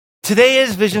Today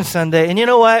is Vision Sunday, and you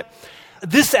know what?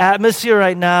 This atmosphere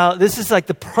right now, this is like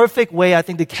the perfect way, I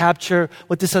think, to capture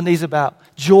what this Sunday is about.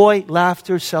 Joy,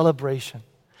 laughter, celebration.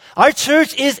 Our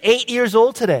church is 8 years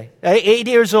old today. 8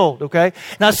 years old, okay?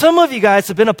 Now, some of you guys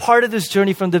have been a part of this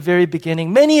journey from the very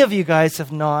beginning. Many of you guys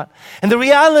have not. And the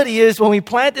reality is, when we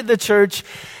planted the church,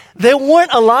 there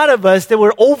weren't a lot of us that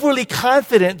were overly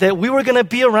confident that we were going to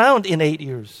be around in 8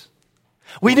 years.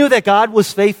 We knew that God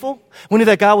was faithful. We knew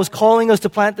that God was calling us to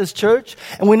plant this church.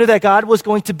 And we knew that God was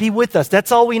going to be with us.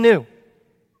 That's all we knew.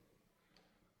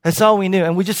 That's all we knew.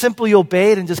 And we just simply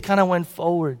obeyed and just kind of went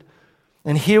forward.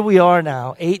 And here we are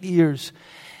now, 8 years.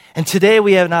 And today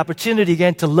we have an opportunity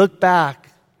again to look back,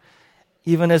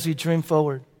 even as we dream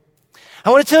forward. I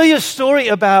want to tell you a story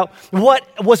about what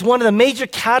was one of the major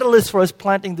catalysts for us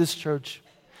planting this church.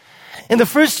 In the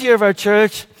first year of our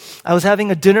church, I was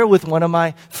having a dinner with one of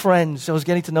my friends. I was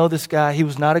getting to know this guy. He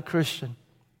was not a Christian.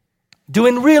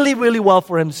 Doing really, really well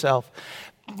for himself.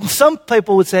 Some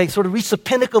people would say sort of reached the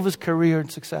pinnacle of his career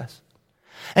and success.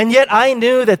 And yet I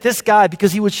knew that this guy,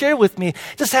 because he would share with me,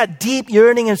 just had deep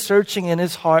yearning and searching in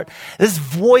his heart. This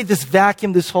void, this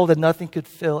vacuum, this hole that nothing could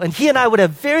fill. And he and I would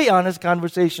have very honest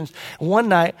conversations. One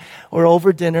night, we're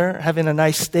over dinner, having a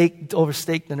nice steak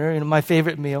dinner, my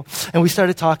favorite meal. And we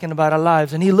started talking about our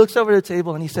lives. And he looks over the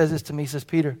table and he says this to me. He says,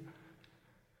 Peter,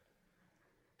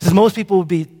 he says, most people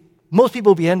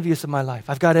will be envious of my life.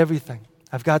 I've got everything.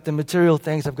 I've got the material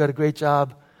things. I've got a great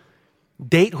job.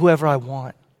 Date whoever I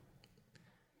want.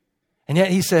 And yet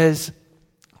he says,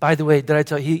 by the way, did I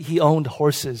tell you, he owned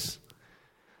horses.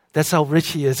 That's how rich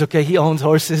he is, okay? He owns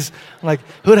horses. I'm like,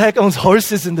 who the heck owns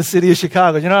horses in the city of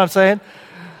Chicago? You know what I'm saying?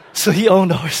 So he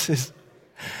owned horses.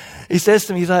 He says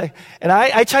to me, he's like, and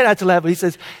I try not to laugh, but he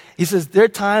says, there are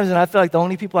times and I feel like the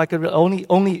only people I could,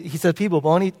 he said people, but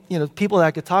only, people that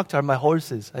I could talk to are my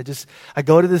horses. I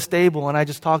go to the stable and I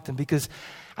just talk to them because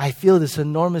I feel this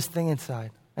enormous thing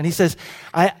inside. And he says,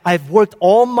 I've worked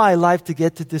all my life to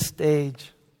get to this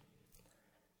stage.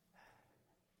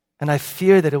 And I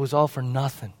fear that it was all for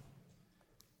nothing.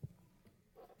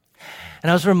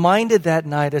 And I was reminded that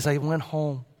night as I went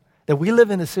home that we live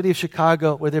in the city of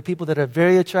Chicago where there are people that are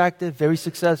very attractive, very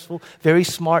successful, very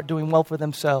smart, doing well for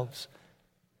themselves,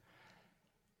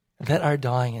 that are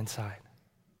dying inside.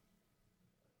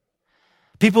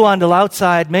 People on the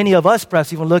outside, many of us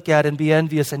perhaps even look at and be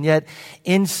envious, and yet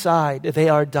inside they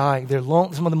are dying. They're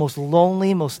some of the most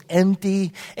lonely, most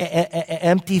empty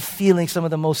feeling, some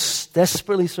of the most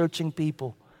desperately searching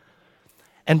people.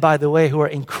 And by the way, who are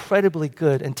incredibly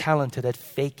good and talented at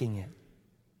faking it.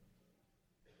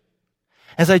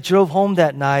 As I drove home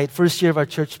that night, first year of our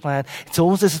church plant, it's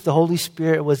almost as if the Holy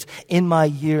Spirit was in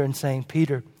my ear and saying,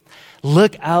 Peter,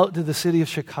 look out to the city of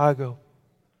Chicago.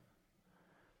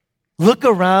 Look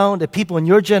around at people in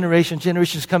your generation,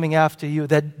 generations coming after you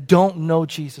that don't know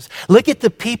Jesus. Look at the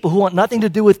people who want nothing to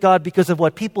do with God because of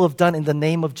what people have done in the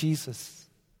name of Jesus.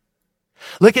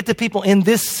 Look at the people in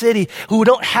this city who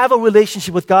don't have a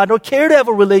relationship with God nor care to have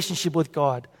a relationship with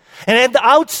God. And at the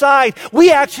outside,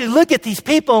 we actually look at these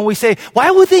people and we say,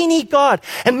 why would they need God?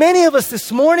 And many of us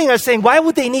this morning are saying, why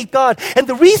would they need God? And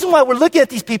the reason why we're looking at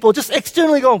these people, just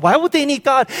externally going, why would they need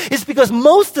God? Is because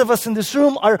most of us in this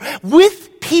room are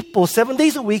with people 7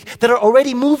 days a week that are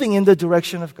already moving in the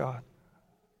direction of God.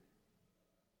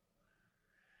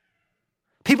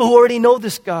 People who already know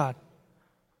this God.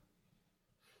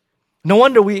 No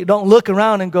wonder we don't look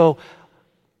around and go,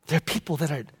 there are people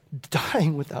that are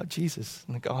dying without Jesus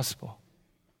in the gospel.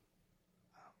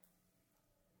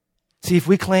 See, if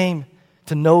we claim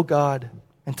to know God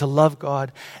and to love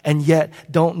God and yet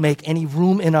don't make any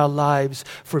room in our lives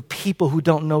for people who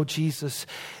don't know Jesus,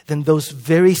 then those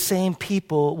very same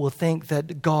people will think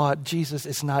that God, Jesus,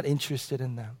 is not interested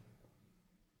in them.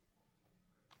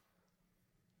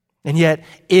 And yet,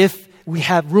 if we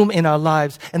have room in our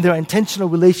lives and there are intentional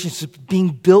relationships being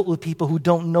built with people who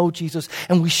don't know Jesus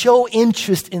and we show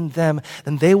interest in them,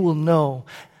 then they will know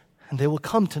and they will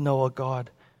come to know a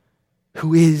God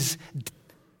who is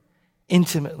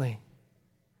intimately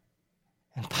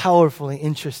and powerfully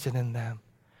interested in them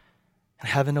and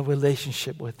having a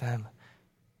relationship with them.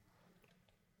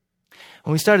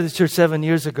 When we started this church 7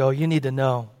 years ago, you need to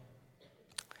know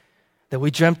that we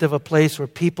dreamt of a place where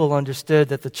people understood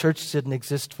that the church didn't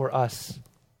exist for us.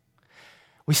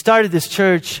 We started this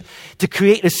church to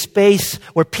create a space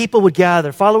where people would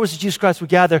gather, followers of Jesus Christ would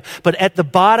gather, but at the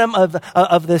bottom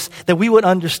of this, that we would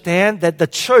understand that the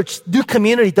church, new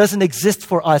community, doesn't exist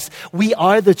for us. We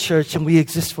are the church and we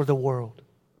exist for the world.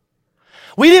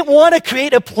 We didn't want to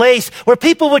create a place where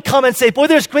people would come and say, boy,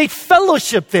 there's great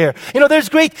fellowship there. There's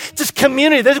great just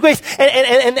community. There's great,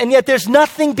 and yet there's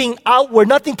nothing being outward,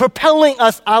 nothing propelling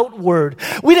us outward.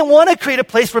 We didn't want to create a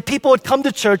place where people would come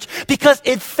to church because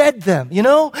it fed them, We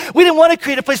didn't want to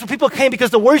create a place where people came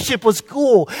because the worship was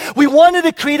cool. We wanted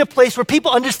to create a place where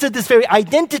people understood this very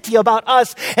identity about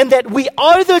us and that we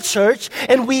are the church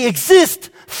and we exist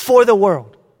for the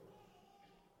world.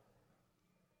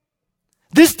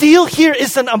 This deal here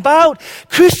isn't about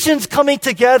Christians coming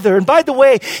together. And by the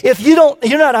way, if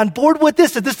you're not on board with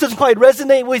this, if this doesn't quite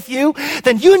resonate with you,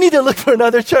 then you need to look for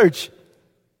another church.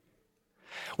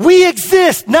 We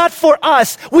exist not for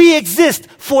us. We exist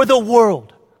for the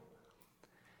world.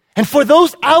 And for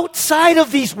those outside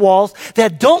of these walls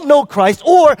that don't know Christ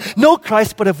or know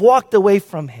Christ but have walked away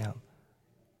from Him.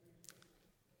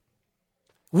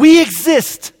 We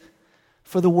exist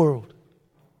for the world.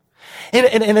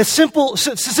 In a simple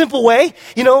way,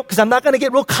 because I'm not going to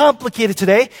get real complicated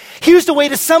today. Here's the way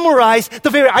to summarize the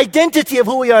very identity of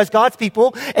who we are as God's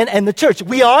people and the church.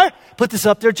 We are, put this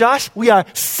up there, Josh, we are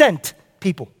sent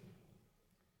people.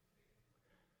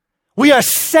 We are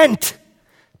sent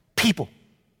people.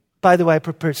 By the way, I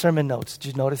prepared sermon notes.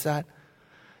 Did you notice that?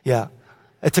 Yeah,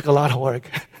 it took a lot of work.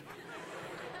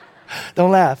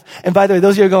 Don't laugh. And by the way,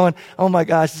 those of you are going, oh my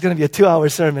gosh, it's going to be a 2-hour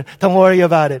sermon. Don't worry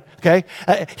about it, okay?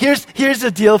 Here's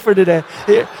the deal for today.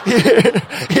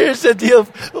 Here's the deal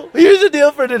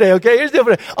for today, okay? Here's the deal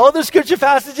for today. All the scripture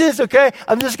passages, okay?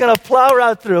 I'm just going to plow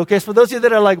right through, okay? So for those of you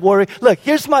that are like worried, look,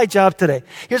 here's my job today.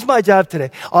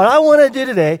 All I want to do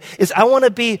today is I want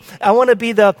to be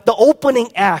the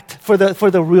opening act for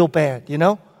the real band,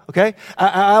 Okay?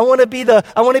 I want to be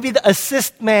the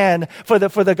assist man for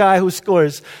the guy who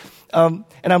scores. And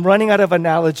I'm running out of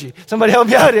analogy. Somebody help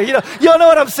me out here. You know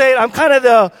what I'm saying. I'm kind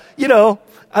of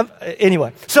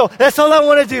anyway. So that's all I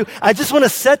want to do. I just want to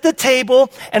set the table,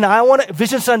 and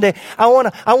Vision Sunday, I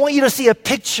want you to see a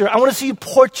picture. I want to see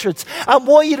portraits. I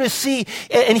want you to see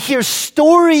and hear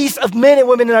stories of men and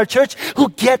women in our church who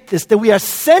get this, that we are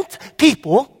sent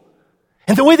people.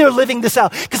 And the way they're living this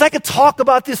out. Because I could talk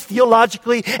about this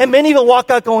theologically, and many will walk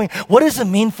out going, what does it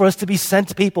mean for us to be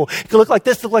sent people? It could look like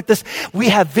this, look like this. We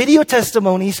have video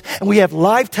testimonies, and we have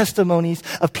live testimonies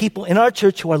of people in our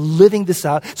church who are living this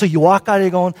out. So you walk out of here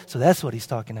going, so that's what he's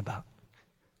talking about.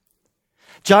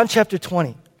 John chapter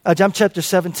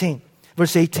 17,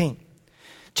 verse 18.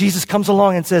 Jesus comes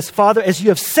along and says, Father, as you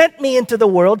have sent me into the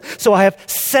world, so I have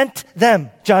sent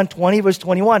them. John 20, verse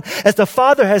 21. As the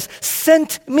Father has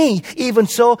sent me, even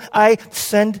so I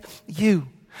send you.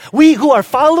 We who are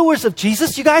followers of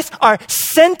Jesus, you guys, are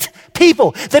sent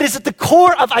people. That is at the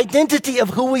core of identity of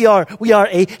who we are. We are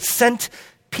a sent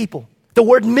people. The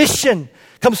word mission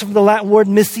comes from the Latin word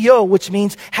missio, which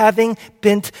means having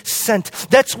been sent.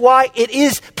 That's why it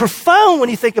is profound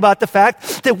when you think about the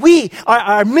fact that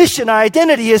our mission, our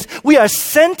identity is we are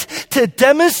sent to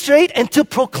demonstrate and to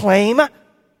proclaim.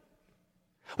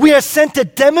 We are sent to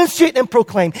demonstrate and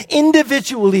proclaim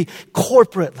individually,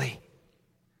 corporately.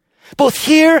 Both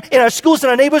here in our schools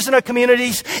and our neighbors and our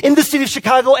communities, in the city of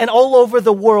Chicago and all over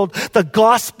the world, the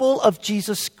gospel of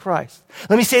Jesus Christ.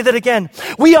 Let me say that again.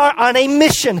 We are on a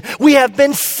mission. We have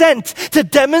been sent to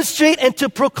demonstrate and to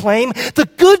proclaim the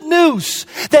good news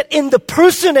that in the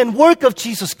person and work of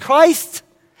Jesus Christ,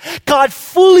 God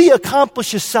fully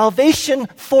accomplishes salvation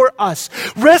for us,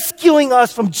 rescuing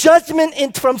us from judgment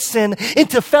and from sin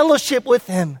into fellowship with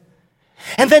Him.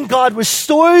 And then God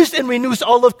restores and renews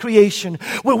all of creation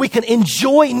where we can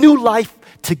enjoy new life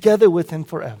together with Him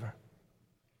forever.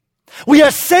 We are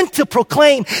sent to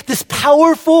proclaim this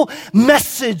powerful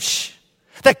message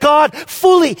that God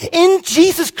fully in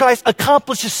Jesus Christ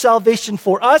accomplishes salvation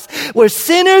for us, where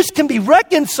sinners can be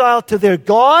reconciled to their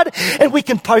God and we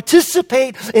can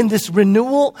participate in this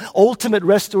renewal, ultimate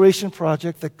restoration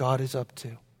project that God is up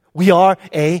to. We are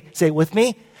say it with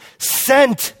me,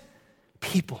 sent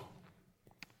people.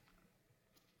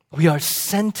 We are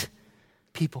sent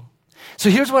people. So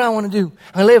here's what I want to do.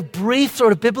 I'm going to lay a brief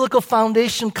sort of biblical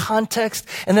foundation context,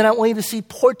 and then I want you to see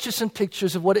portraits and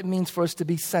pictures of what it means for us to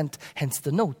be sent, hence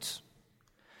the notes.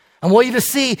 I want you to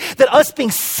see that us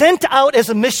being sent out as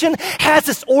a mission has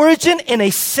its origin in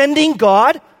a sending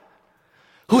God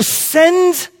who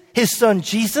sends His Son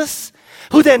Jesus,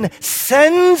 who then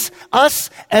sends us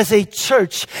as a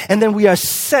church, and then we are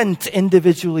sent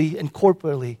individually and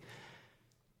corporately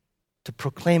to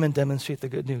proclaim and demonstrate the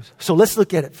good news. So let's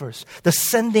look at it first. The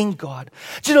sending God.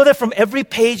 Do you know that from every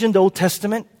page in the Old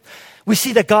Testament, we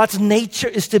see that God's nature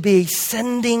is to be a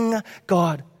sending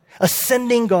God.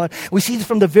 ascending God. We see this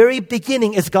from the very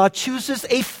beginning as God chooses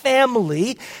a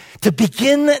family to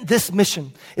begin this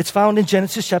mission. It's found in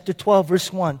Genesis chapter 12,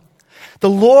 verse 1. The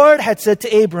Lord had said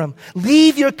to Abram,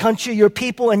 leave your country, your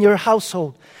people, and your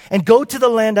household, and go to the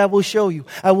land I will show you.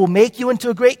 I will make you into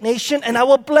a great nation, and I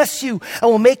will bless you. I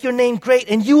will make your name great,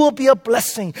 and you will be a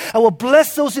blessing. I will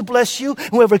bless those who bless you.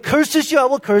 Whoever curses you, I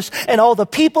will curse, and all the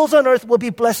peoples on earth will be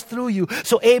blessed through you.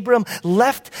 So Abram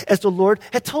left as the Lord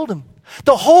had told him.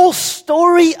 The whole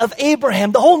story of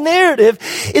Abraham, the whole narrative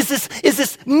is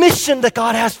this mission that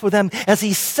God has for them as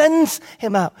he sends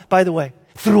him out. By the way,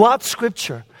 throughout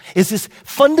Scripture is this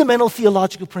fundamental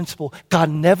theological principle. God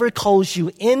never calls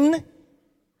you in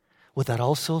without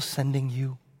also sending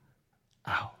you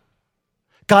out.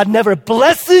 God never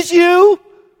blesses you,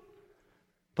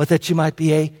 but that you might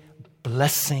be a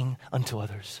blessing unto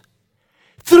others.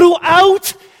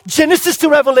 Throughout Genesis to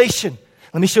Revelation.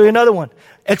 Let me show you another one.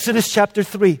 Exodus chapter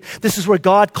 3. This is where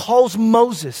God calls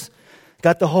Moses.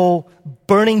 Got the whole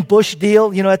burning bush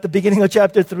deal, at the beginning of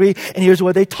chapter 3. And here's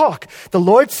where they talk. The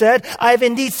Lord said, I have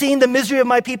indeed seen the misery of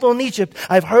my people in Egypt.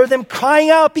 I've heard them crying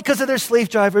out because of their slave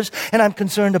drivers, and I'm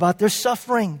concerned about their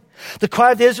suffering. The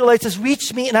cry of the Israelites has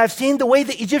reached me, and I've seen the way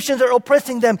the Egyptians are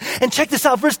oppressing them. And check this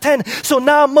out, verse 10. So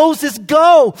now Moses,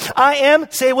 go. I am,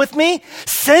 say it with me,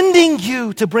 sending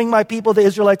you to bring my people, the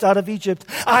Israelites, out of Egypt.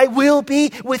 I will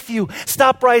be with you.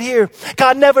 Stop right here.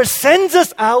 God never sends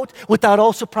us out without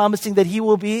also promising that he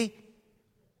will be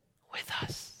with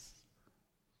us.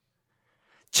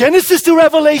 Genesis to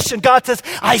Revelation, God says,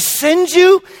 I send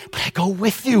you, but I go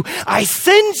with you. I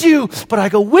send you, but I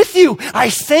go with you. I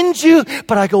send you,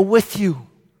 but I go with you.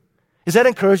 Is that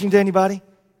encouraging to anybody?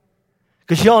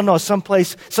 Because y'all know some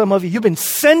of you've been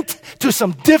sent to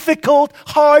some difficult,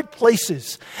 hard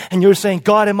places. And you're saying,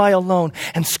 God, am I alone?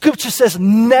 And Scripture says,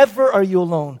 never are you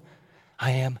alone.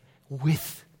 I am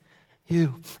with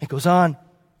you. It goes on.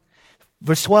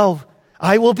 Verse 12.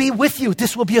 I will be with you.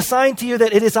 This will be a sign to you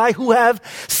that it is I who have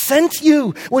sent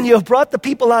you. When you have brought the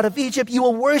people out of Egypt, you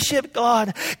will worship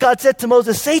God. God said to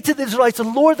Moses, say to the Israelites, the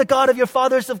Lord, the God of your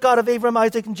fathers, the God of Abraham,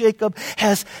 Isaac, and Jacob,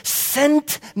 has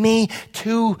sent me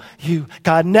to you.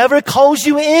 God never calls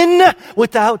you in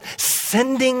without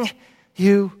sending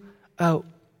you out.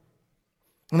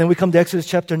 And then we come to Exodus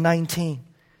chapter 19.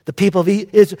 The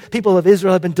people of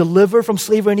Israel have been delivered from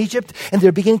slavery in Egypt, and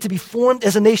they're beginning to be formed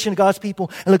as a nation of God's people.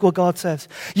 And look what God says.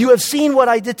 You have seen what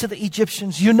I did to the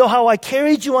Egyptians. You know how I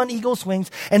carried you on eagle's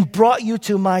wings and brought you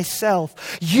to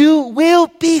myself. You will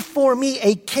be for me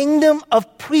a kingdom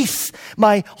of priests,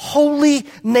 my holy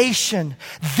nation.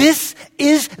 This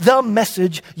is the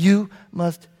message you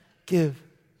must give.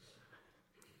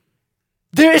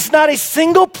 There is not a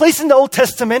single place in the Old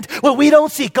Testament where we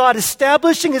don't see God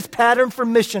establishing his pattern for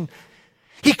mission.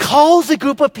 He calls a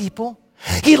group of people.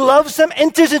 He loves them,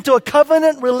 enters into a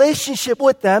covenant relationship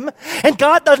with them. And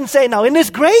God doesn't say, now, isn't this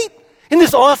great? Isn't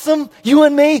this awesome? You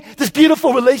and me, this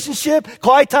beautiful relationship,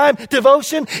 quiet time,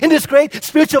 devotion, isn't this great?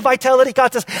 Spiritual vitality.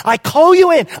 God says, I call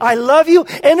you in. I love you.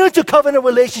 Enter into a covenant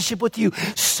relationship with you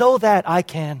so that I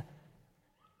can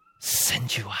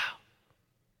send you out.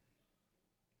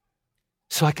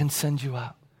 So I can send you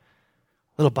out.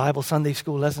 Little Bible Sunday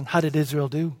school lesson. How did Israel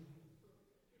do?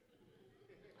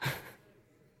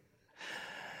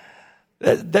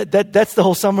 That's the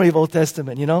whole summary of Old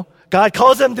Testament, God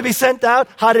calls them to be sent out.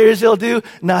 How did Israel do?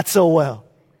 Not so well.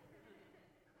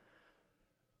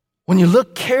 When you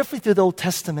look carefully through the Old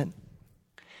Testament,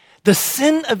 the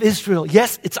sin of Israel,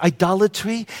 yes, it's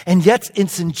idolatry, and yes,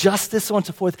 it's injustice, so on and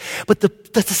so forth. But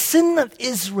the sin of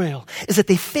Israel is that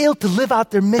they failed to live out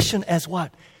their mission as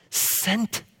what?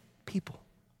 Sent people.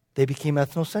 They became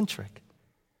ethnocentric.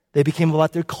 They became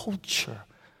about their culture,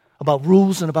 about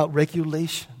rules and about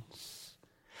regulations.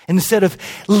 And instead of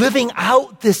living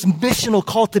out this missional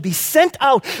call to be sent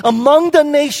out among the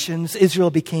nations, Israel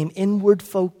became inward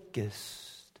focused.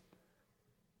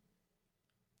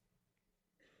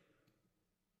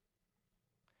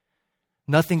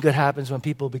 Nothing good happens when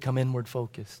people become inward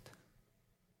focused.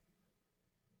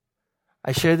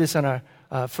 I shared this on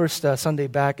our first Sunday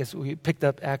back as we picked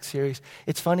up Acts series.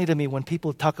 It's funny to me when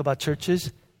people talk about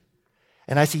churches,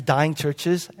 and I see dying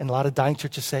churches, and a lot of dying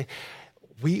churches say,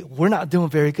 we're not doing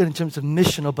very good in terms of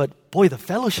missional, but boy, the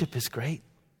fellowship is great.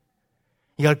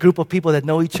 You got a group of people that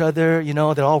know each other,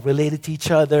 they're all related to each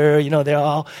other, they're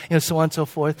all, so on and so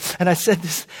forth. And I said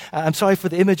this, I'm sorry for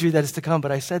the imagery that is to come,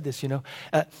 but I said this,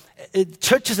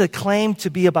 churches that claim to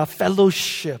be about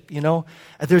fellowship,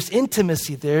 there's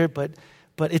intimacy there, but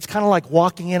it's kind of like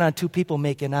walking in on two people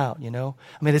making out,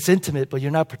 it's intimate, but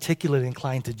you're not particularly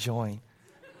inclined to join.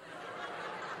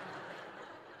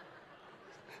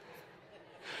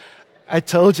 I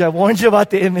told you, I warned you about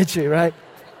the imagery, right?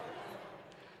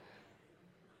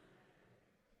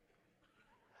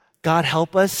 God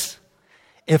help us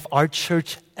if our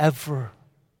church ever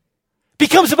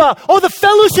becomes about, oh, the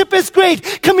fellowship is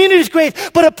great, community is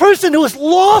great, but a person who is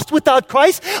lost without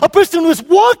Christ, a person who has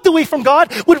walked away from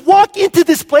God would walk into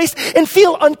this place and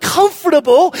feel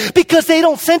uncomfortable because they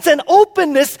don't sense an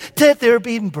openness to their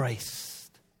being embraced.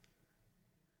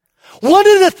 One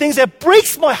of the things that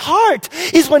breaks my heart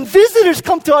is when visitors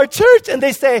come to our church and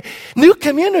they say, New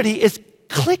Community is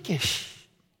cliquish.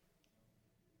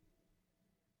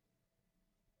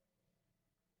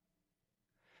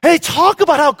 And they talk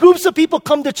about how groups of people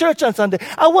come to church on Sunday.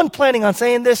 I wasn't planning on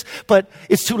saying this, but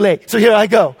it's too late. So here I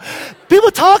go.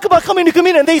 People talk about coming to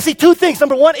community and they see two things.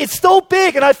 Number one, it's so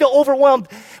big and I feel overwhelmed,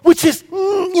 which is,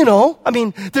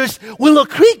 there's Willow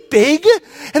Creek big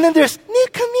and then there's New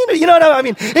Community. You know what I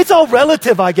mean? It's all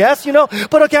relative, I guess,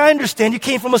 But okay, I understand. You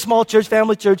came from a small church,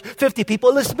 family church, 50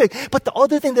 people. Listen big. But the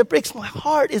other thing that breaks my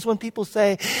heart is when people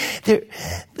say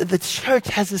the church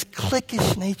has this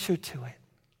cliquish nature to it.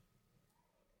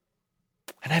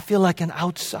 And I feel like an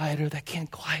outsider that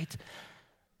can't quite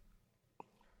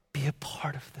be a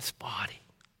part of this body.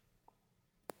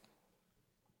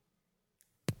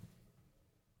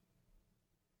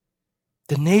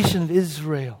 The nation of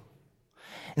Israel,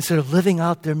 instead of living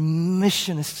out their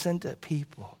mission as sent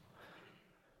people,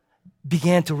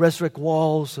 began to resurrect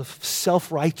walls of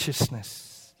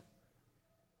self-righteousness.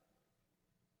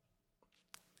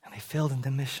 And they failed in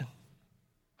their mission.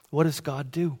 What does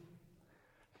God do?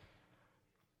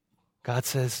 God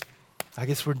says, I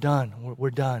guess we're done.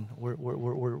 We're done.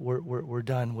 We're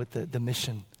done with the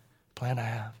mission plan I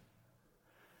have.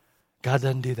 God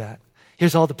doesn't do that.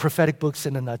 Here's all the prophetic books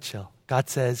in a nutshell. God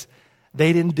says,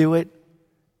 they didn't do it,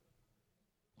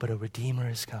 but a Redeemer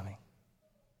is coming.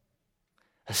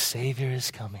 A Savior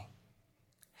is coming.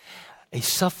 A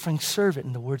suffering servant,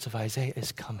 in the words of Isaiah,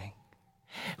 is coming,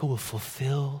 who will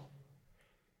fulfill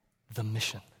the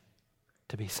mission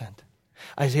to be sent.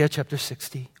 Isaiah chapter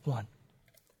 61.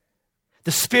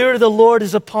 The Spirit of the Lord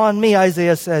is upon me,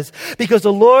 Isaiah says, because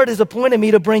the Lord has appointed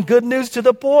me to bring good news to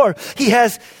the poor. He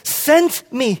has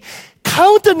sent me.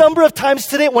 Count the number of times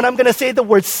today when I'm going to say the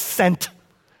word sent.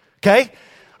 Okay?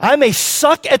 I may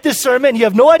suck at this sermon. You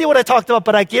have no idea what I talked about,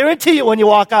 but I guarantee you when you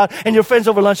walk out and your friends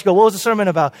over lunch go, what was the sermon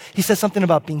about? He said something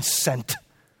about being sent.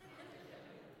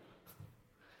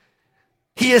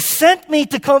 He has sent me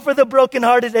to comfort the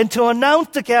brokenhearted and to announce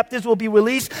the captives will be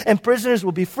released and prisoners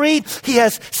will be freed. He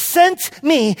has sent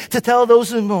me to tell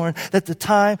those who mourn that the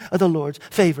time of the Lord's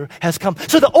favor has come.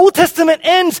 So the Old Testament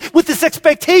ends with this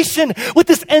expectation, with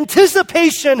this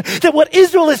anticipation that what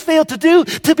Israel has failed to do,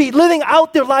 to be living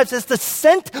out their lives as the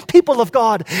sent people of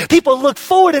God. People look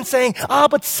forward and saying,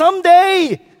 but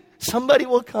someday somebody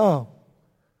will come.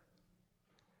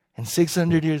 And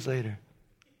 600 years later,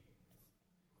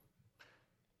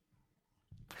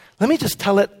 let me just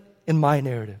tell it in my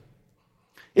narrative.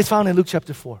 It's found in Luke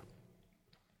chapter 4.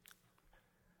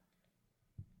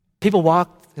 People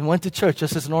walked and went to church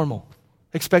just as normal,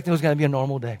 expecting it was going to be a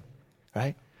normal day,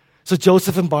 right? So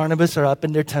Joseph and Barnabas are up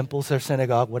in their temples, their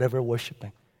synagogue, whatever,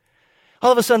 worshiping.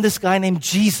 All of a sudden, this guy named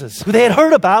Jesus, who they had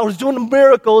heard about, was doing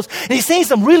miracles, and he's saying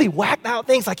some really whacked out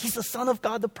things like he's the Son of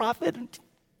God, the prophet.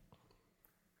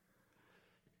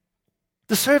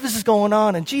 The service is going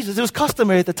on, and Jesus, it was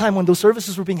customary at the time when those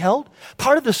services were being held.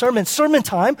 Part of the sermon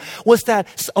time, was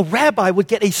that a rabbi would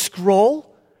get a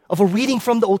scroll of a reading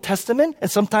from the Old Testament,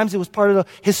 and sometimes it was part of the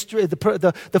history,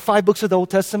 the 5 books of the Old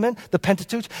Testament, the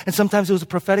Pentateuch, and sometimes it was the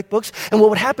prophetic books. And what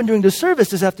would happen during the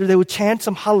service is after they would chant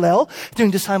some Hallel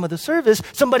during this time of the service,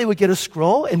 somebody would get a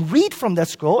scroll and read from that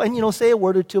scroll and, say a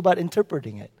word or two about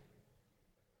interpreting it.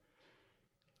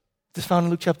 This is found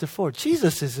in Luke chapter 4.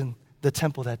 Jesus is in the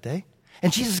temple that day.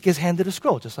 And Jesus gets handed a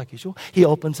scroll, just like usual. He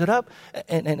opens it up,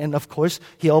 and of course,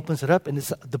 he opens it up, and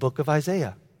it's the book of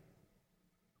Isaiah.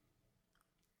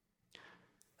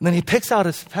 And then he picks out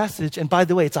a passage, and by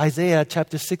the way, it's Isaiah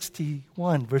chapter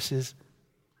 61, verses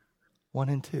 1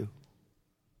 and 2.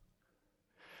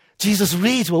 Jesus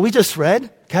reads what we just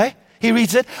read, okay? He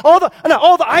reads it. All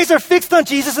the eyes are fixed on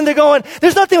Jesus, and they're going,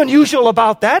 there's nothing unusual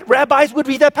about that. Rabbis would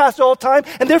read that passage all the time,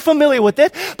 and they're familiar with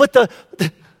it. But the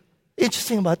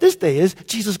interesting about this day is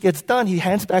Jesus gets done. He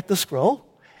hands back the scroll.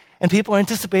 And people are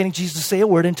anticipating Jesus to say a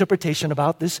word interpretation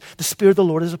about this. The Spirit of the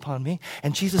Lord is upon me.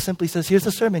 And Jesus simply says, here's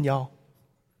the sermon, y'all.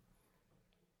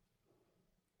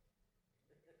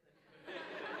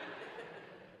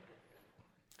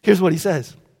 Here's what he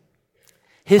says.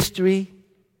 History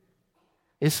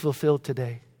is fulfilled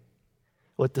today.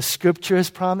 What the Scripture has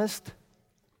promised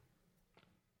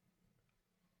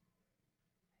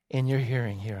in your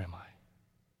hearing, here am I.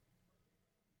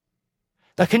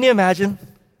 Now, can you imagine?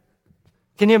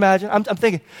 Can you imagine? I'm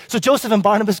thinking, so Joseph and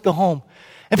Barnabas go home.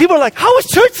 And people are like, how was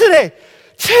church today?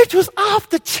 Church was off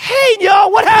the chain,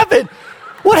 y'all. What happened?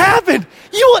 What happened?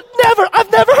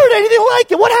 I've never heard anything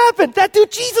like it. What happened? That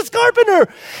dude, Jesus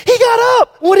Carpenter, he got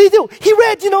up. What did he do? He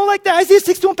read, like that Isaiah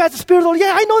 61 passage, Spirit of the Lord.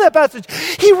 Yeah, I know that passage.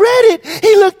 He read it.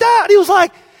 He looked out. He was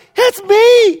like, it's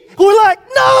me. We're like,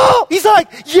 no. He's like,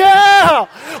 yeah.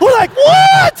 We're like,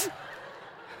 what?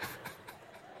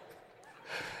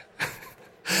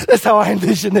 That's how I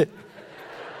envision it.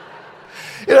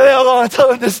 They all go on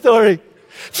telling this story.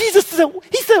 Jesus said, what?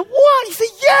 He said,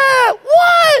 yeah,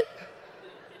 what?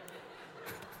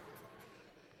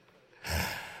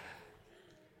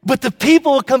 But the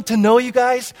people would come to know, you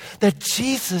guys, that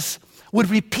Jesus would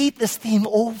repeat this theme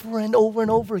over and over and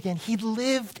over again. He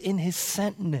lived in his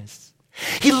sentness.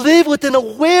 He lived with an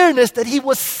awareness that he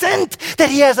was sent, that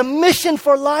he has a mission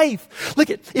for life. Look,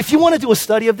 if you want to do a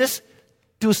study of this,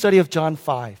 do a study of John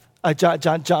 5.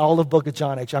 John, all the book of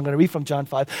John, actually. I'm going to read from John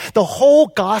 5. The whole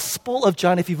Gospel of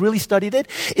John, if you've really studied it,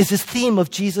 is this theme of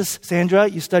Jesus. Sandra,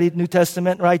 you studied New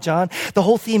Testament, right, John? The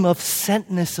whole theme of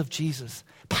sentness of Jesus.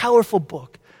 Powerful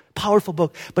book. Powerful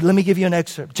book. But let me give you an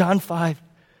excerpt. John 5,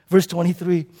 verse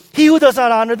 23. He who does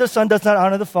not honor the Son does not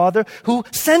honor the Father who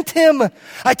sent him.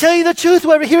 I tell you the truth,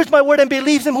 whoever hears my word and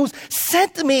believes him who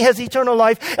sent me has eternal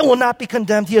life and will not be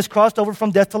condemned. He has crossed over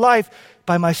from death to life.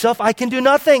 By myself, I can do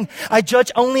nothing. I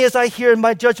judge only as I hear, and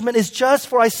my judgment is just,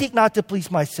 for I seek not to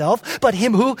please myself, but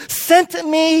him who sent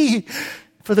me.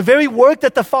 For the very work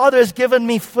that the Father has given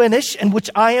me finish, and which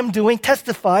I am doing,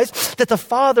 testifies that the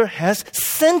Father has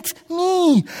sent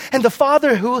me. And the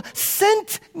Father who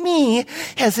sent me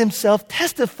has himself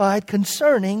testified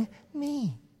concerning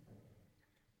me.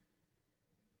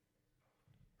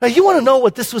 Now, you want to know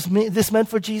what this meant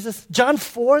for Jesus? John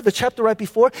 4, the chapter right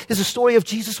before, is a story of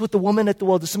Jesus with the woman at the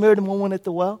well, the Samaritan woman at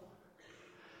the well.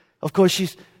 Of course,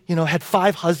 she's, had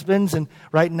 5 husbands and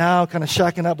right now kind of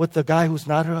shacking up with the guy who's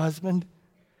not her husband.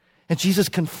 And Jesus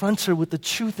confronts her with the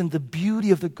truth and the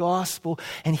beauty of the gospel,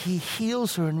 and he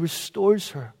heals her and restores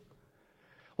her.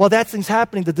 While that thing's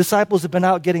happening, the disciples have been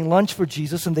out getting lunch for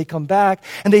Jesus, and they come back,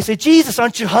 and they say, Jesus,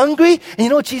 aren't you hungry? And you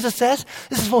know what Jesus says?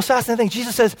 This is the most fascinating thing.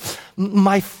 Jesus says,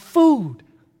 my food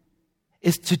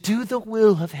is to do the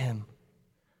will of him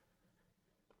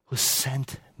who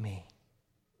sent me.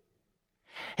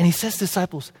 And he says to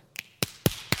disciples,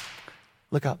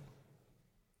 look up,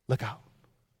 look out.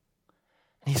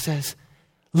 And he says,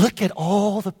 look at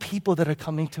all the people that are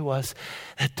coming to us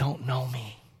that don't know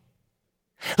me.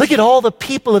 Look at all the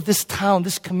people of this town,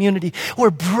 this community, who are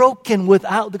broken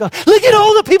without the God. Look at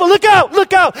all the people, look out,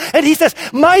 look out. And he says,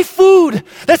 my food,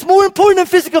 that's more important than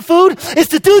physical food, is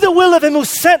to do the will of him who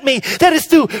sent me. That is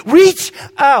to reach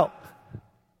out.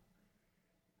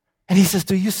 And he says,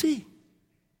 do you see?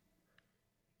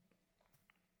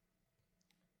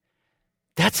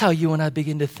 That's how you and I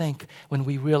begin to think when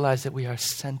we realize that we are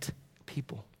sent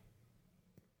people.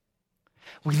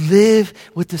 We live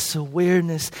with this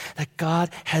awareness that God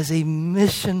has a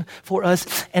mission for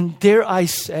us. And dare I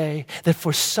say that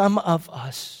for some of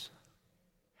us,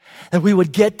 that we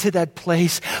would get to that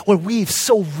place where we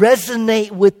so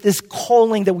resonate with this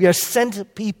calling that we are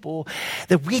sent people,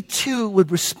 that we too would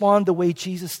respond the way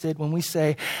Jesus did when we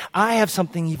say, I have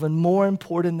something even more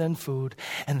important than food,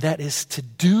 and that is to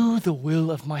do the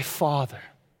will of my Father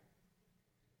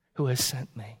who has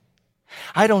sent me.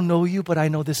 I don't know you, but I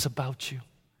know this about you.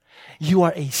 You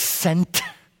are a sent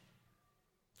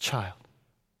child.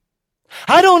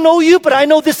 I don't know you, but I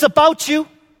know this about you.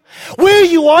 Where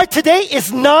you are today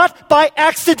is not by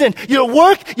accident. Your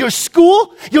work, your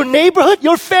school, your neighborhood,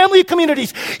 your family,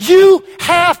 communities. You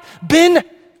have been,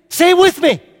 say it with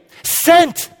me,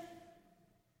 sent.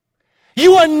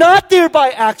 You are not there by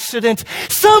accident.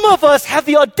 Some of us have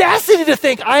the audacity to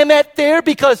think, I'm at there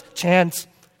because chance,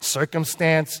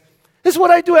 circumstance. This is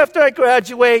what I do after I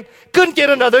graduate. Couldn't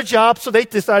get another job, so they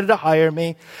decided to hire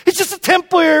me. It's just a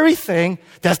temporary thing.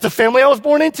 That's the family I was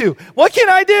born into. What can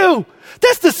I do?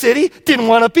 That's the city. Didn't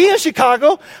want to be in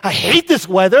Chicago. I hate this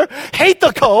weather. Hate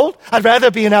the cold. I'd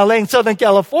rather be in LA in Southern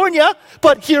California,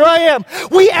 but here I am.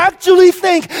 We actually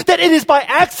think that it is by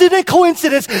accident,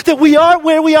 coincidence that we are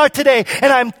where we are today.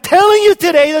 And I'm telling you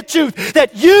today the truth,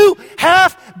 that you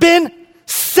have been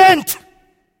sent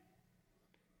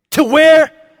to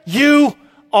where you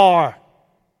are.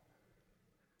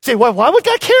 Say, why would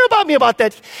God care about me about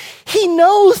that? He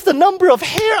knows the number of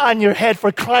hair on your head,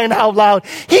 for crying out loud.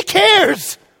 He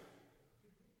cares.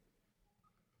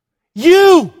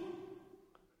 You,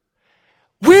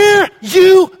 where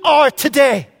you are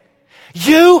today,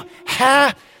 you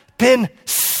have been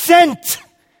sent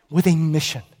with a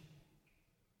mission.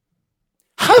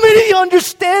 How many of you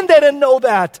understand that and know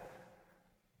that?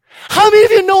 How many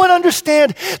of you know and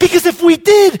understand? Because if we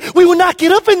did, we would not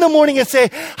get up in the morning and say,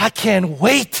 I can't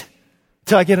wait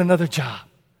till I get another job.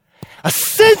 A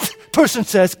sent person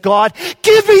says, God,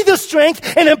 give me the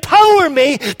strength and empower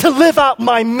me to live out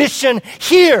my mission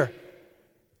here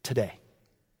today.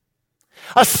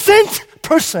 A sent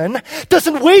person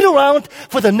doesn't wait around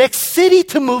for the next city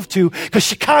to move to because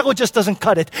Chicago just doesn't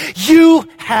cut it. You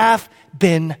have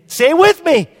been, say it with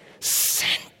me,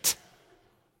 sent.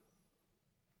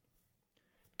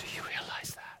 Do you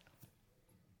realize that?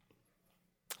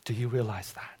 Do you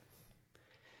realize that?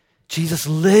 Jesus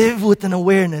lived with an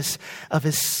awareness of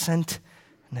his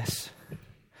sentness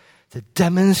to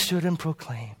demonstrate and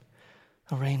proclaim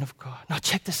the reign of God. Now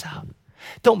check this out.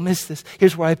 Don't miss this.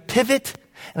 Here's where I pivot,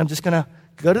 and I'm just going to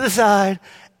go to the side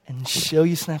and show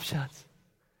you snapshots.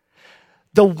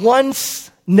 The once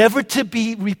never to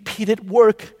be repeated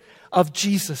work of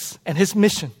Jesus and his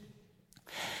mission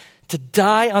to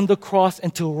die on the cross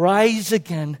and to rise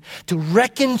again, to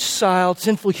reconcile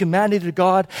sinful humanity to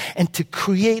God and to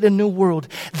create a new world.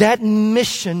 That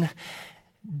mission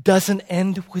doesn't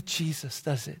end with Jesus,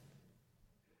 does it?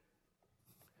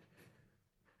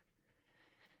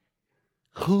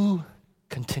 Who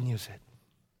continues it?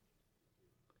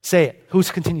 Say it. Who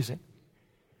continues it?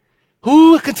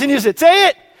 Who continues it? Say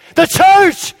it. The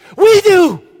church. We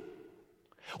do.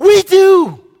 We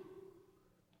do.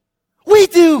 We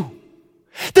do.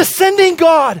 The sending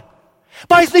God,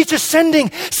 by his nature sending,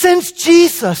 sends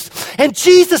Jesus. And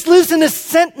Jesus lives in his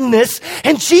sentness.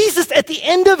 And Jesus, at the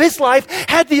end of his life,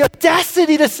 had the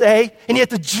audacity to say, and he had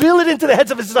to drill it into the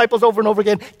heads of his disciples over and over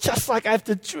again, just like I have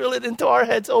to drill it into our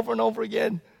heads over and over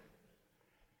again.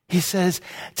 He says,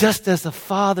 just as the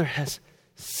Father has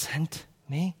sent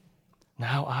me,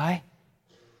 now I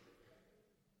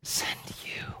send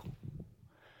you.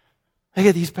 Look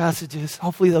at these passages.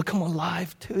 Hopefully they'll come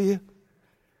alive to you.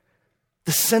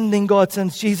 The sending God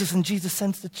sends Jesus and Jesus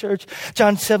sends the church.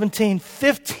 John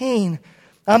 17:15.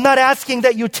 I'm not asking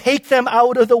that you take them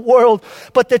out of the world,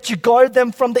 but that you guard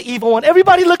them from the evil one.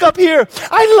 Everybody look up here.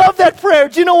 I love that prayer.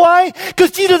 Do you know why?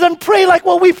 Because Jesus doesn't pray like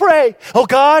what we pray. Oh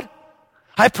God,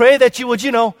 I pray that you would,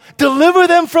 deliver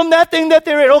them from that thing that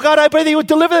they're in. Oh God, I pray that you would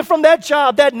deliver them from that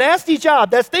job, that nasty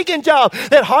job, that stinking job,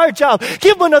 that hard job.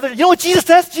 Give them another. You know what Jesus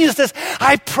says? Jesus says,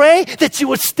 I pray that you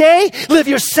would stay, live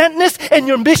your sentness and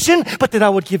your mission, but that I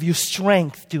would give you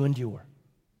strength to endure.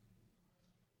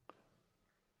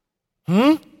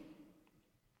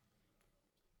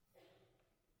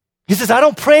 He says, I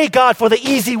don't pray, God, for the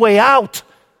easy way out.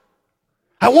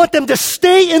 I want them to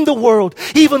stay in the world,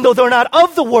 even though they're not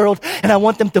of the world. And I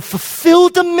want them to fulfill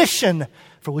the mission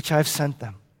for which I've sent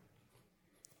them.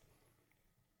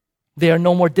 They are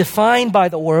no more defined by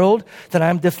the world than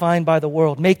I'm defined by the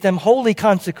world. Make them wholly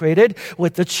consecrated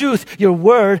with the truth. Your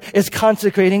word is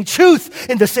consecrating truth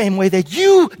in the same way that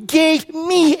you gave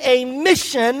me a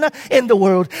mission in the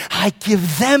world. I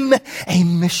give them a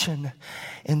mission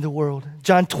in the world.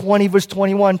 John 20 verse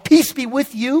 21, peace be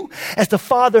with you as the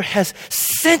Father has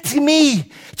sent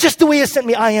me. Just the way he sent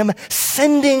me, I am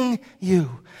sending you.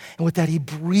 And with that, he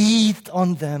breathed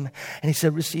on them and he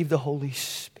said, receive the Holy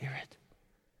Spirit.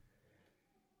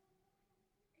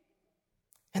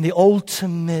 And the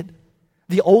ultimate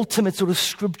sort of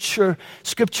scripture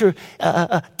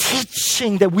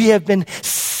teaching that we have been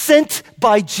sent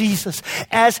by Jesus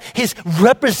as his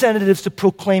representatives to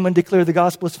proclaim and declare the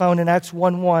gospel is found in Acts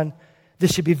 1:1.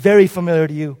 This should be very familiar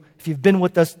to you if you've been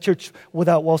with us, Church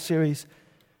Without Wall series,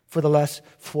 for the last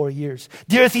 4 years.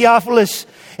 Dear Theophilus,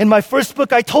 in my first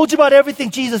book, I told you about everything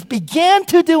Jesus began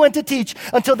to do and to teach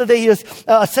until the day he was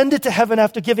ascended to heaven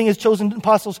after giving his chosen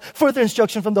apostles further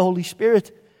instruction from the Holy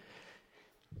Spirit.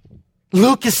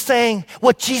 Luke is saying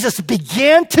what Jesus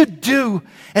began to do,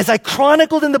 as I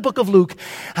chronicled in the book of Luke,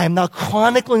 I am now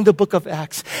chronicling the book of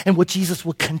Acts. And what Jesus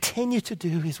will continue to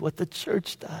do is what the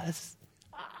church does.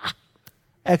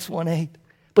 Acts 1:8.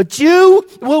 But you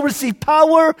will receive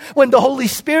power when the Holy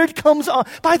Spirit comes on.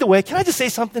 By the way, can I just say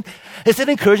something? Is it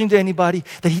encouraging to anybody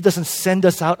that he doesn't send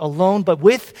us out alone, but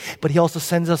he also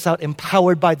sends us out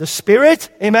empowered by the Spirit?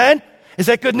 Amen? Is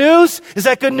that good news? Is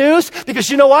that good news? Because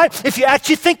you know what? If you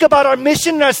actually think about our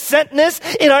mission and our sentness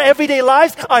in our everyday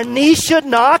lives, our knees should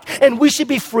knock and we should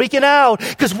be freaking out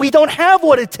because we don't have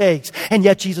what it takes. And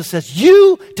yet Jesus says,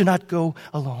 you do not go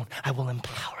alone. I will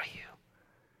empower you.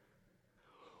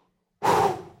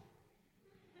 Whew.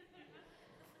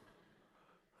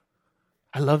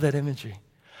 I love that imagery.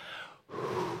 Do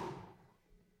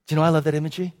you know I love that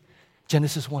imagery?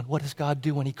 Genesis 1. What does God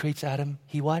do when he creates Adam?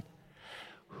 He what?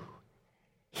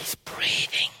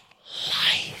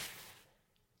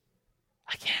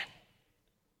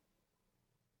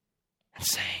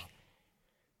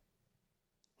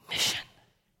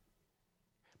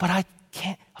 But I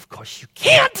can't. Of course you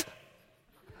can't.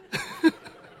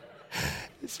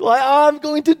 That's why I'm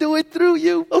going to do it through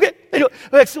you. Okay, anyway,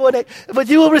 Acts 1:8. But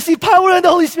you will receive power and the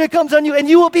Holy Spirit comes on you, and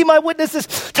you will be my witnesses,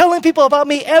 telling people about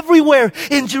me everywhere,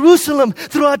 in Jerusalem,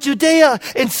 throughout Judea,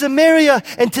 in Samaria,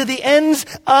 and to the ends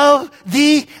of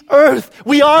the earth.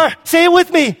 We are, say it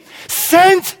with me,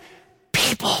 sent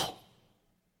people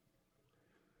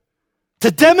to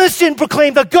demonstrate and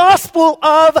proclaim the gospel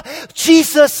of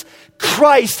Jesus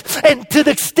Christ. And to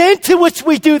the extent to which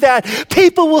we do that,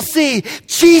 people will see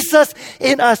Jesus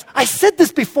in us. I said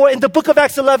this before in the book of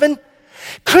Acts 11.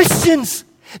 Christians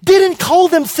didn't call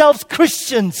themselves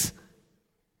Christians.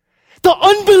 The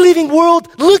unbelieving world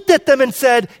looked at them and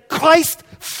said, Christ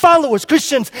followers,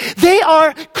 Christians. They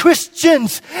are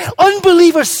Christians.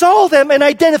 Unbelievers saw them and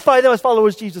identified them as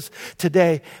followers of Jesus.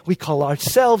 Today, we call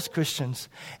ourselves Christians,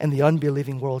 and the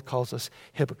unbelieving world calls us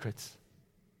hypocrites.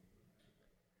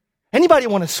 Anybody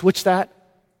want to switch that?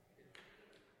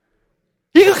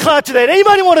 You can clap to that.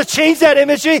 Anybody want to change that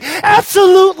imagery?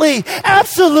 Absolutely.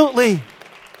 Absolutely.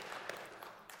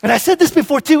 And I said this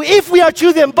before too. If we are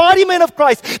truly the embodiment of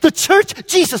Christ, the church,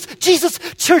 Jesus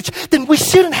church, then we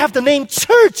shouldn't have the name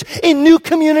church in New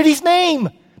Community's name.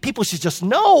 People should just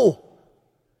know.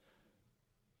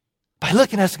 By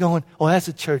looking at us going, oh, that's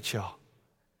a church, y'all.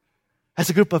 That's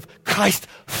a group of Christ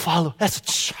followers. That's a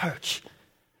church.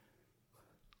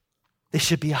 They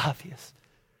should be obvious.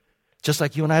 Just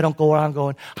like you and I don't go around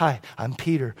going, hi, I'm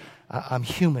Peter. I'm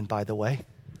human, by the way.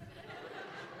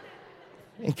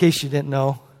 In case you didn't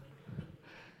know.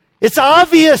 It's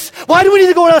obvious. Why do we need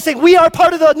to go around saying we are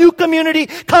part of the New Community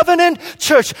Covenant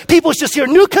Church? People should just hear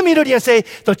New Community and say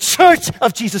the church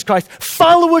of Jesus Christ,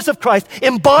 followers of Christ,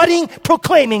 embodying,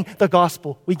 proclaiming the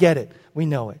gospel. We get it. We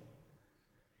know it.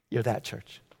 You're that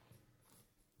church.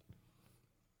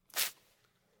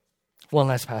 One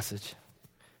last passage,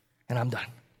 and I'm done.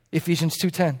 Ephesians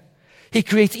 2:10. He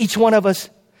creates each one of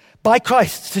us by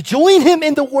Christ to join him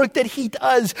in the work that he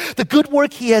does, the good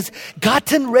work he has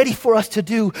gotten ready for us to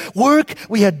do, work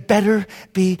we had better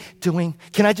be doing.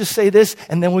 Can I just say this?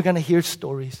 And then we're going to hear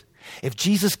stories. If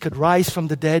Jesus could rise from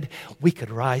the dead, we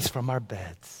could rise from our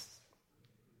beds.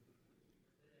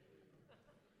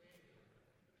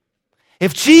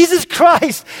 If Jesus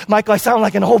Christ, Michael, I sound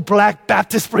like an old black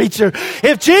Baptist preacher.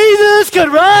 If Jesus could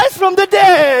rise from the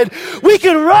dead, we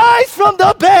could rise from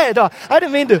the bed. Oh, I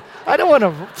don't want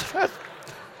to.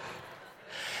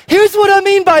 Here's what I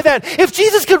mean by that. If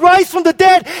Jesus could rise from the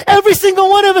dead, every single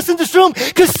one of us in this room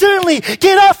could certainly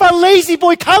get off our lazy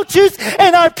boy couches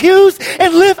and our pews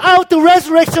and live out the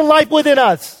resurrection life within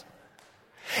us.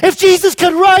 If Jesus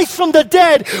could rise from the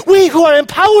dead, we who are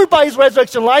empowered by his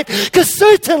resurrection life could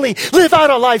certainly live out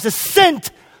our lives as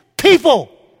sent people.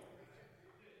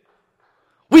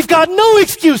 We've got no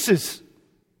excuses.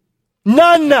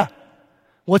 None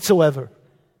whatsoever.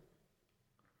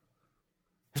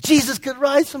 If Jesus could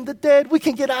rise from the dead, we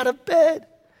can get out of bed.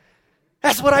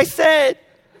 That's what I said.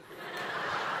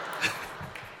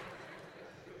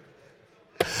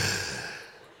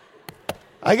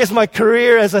 I guess my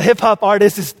career as a hip-hop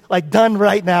artist is like done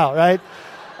right now, right?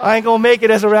 I ain't gonna make it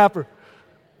as a rapper.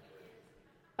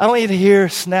 I want you to hear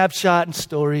snapshot and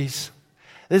stories.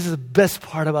 This is the best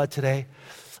part about today.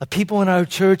 Of people in our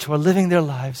church who are living their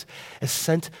lives as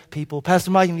sent people.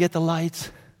 Pastor Mike, can you get the lights?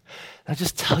 I'll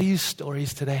just tell you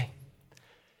stories today.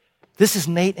 This is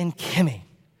Nate and Kimmy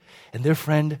and their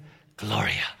friend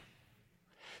Gloria.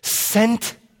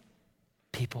 Sent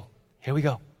people. Here we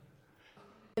go.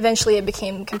 Eventually, it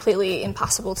became completely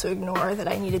impossible to ignore that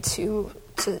I needed to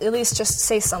at least just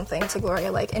say something to Gloria,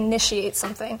 like initiate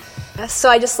something. So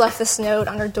I just left this note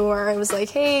on her door. I was like,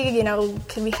 hey,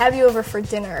 can we have you over for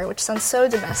dinner? Which sounds so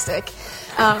domestic.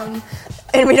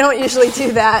 And we don't usually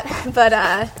do that. But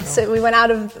so we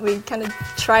kind of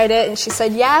tried it, and she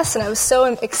said yes. And I was so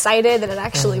excited that it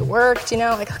actually worked,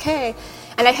 like, okay.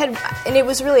 And it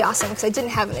was really awesome because I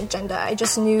didn't have an agenda. I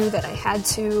just knew that I had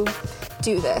to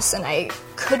do this, and I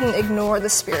couldn't ignore the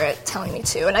Spirit telling me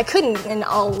to. And I couldn't, in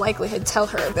all likelihood, tell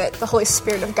her that the Holy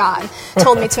Spirit of God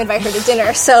told me to invite her to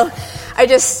dinner. So I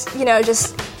just,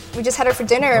 we just had her for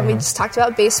dinner, and we just talked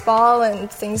about baseball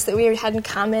and things that we had in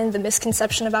common, the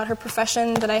misconception about her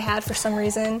profession that I had for some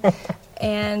reason.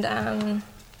 And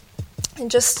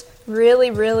just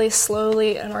really, really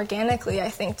slowly and organically, I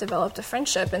think, developed a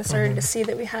friendship and started to see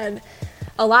that we had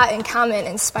a lot in common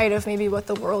in spite of maybe what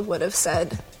the world would have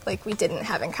said, like we didn't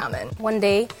have in common. One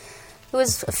day, it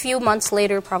was a few months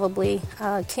later probably,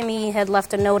 Kimmy had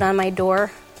left a note on my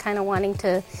door kind of wanting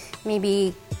to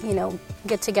maybe,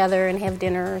 get together and have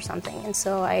dinner or something. And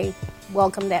so I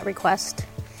welcomed that request.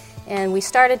 And we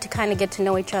started to kind of get to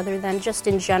know each other then, just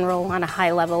in general, on a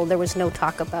high level. There was no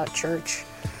talk about church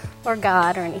or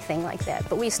God or anything like that.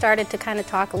 But we started to kind of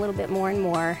talk a little bit more and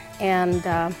more. And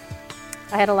I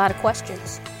had a lot of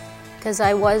questions. Because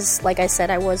I was, like I said,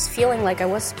 I was feeling like I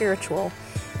was spiritual,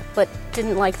 but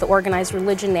didn't like the organized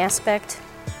religion aspect.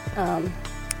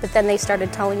 But then they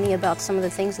started telling me about some of the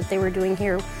things that they were doing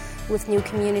here with New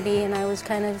Community, and I was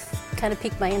kind of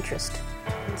piqued my interest.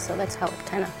 And so that's how it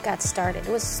kind of got started.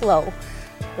 It was slow,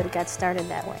 but it got started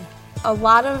that way. A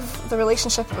lot of the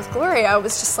relationship with Gloria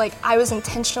was just like, I was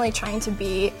intentionally trying to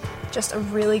be just a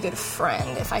really good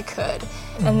friend if I could.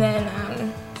 And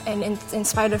then, and in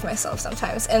spite of myself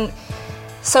sometimes. And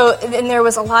so, and there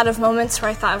was a lot of moments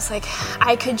where I thought, I was like,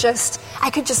 I could just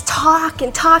talk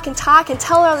and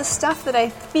tell her all the stuff that I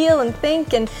feel and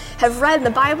think and have read in the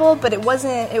Bible, but it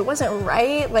wasn't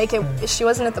right. Like, she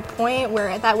wasn't at the point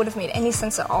where that would have made any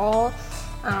sense at all.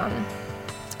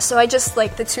 So I just,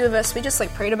 like, the two of us, we just,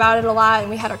 like, prayed about it a lot, and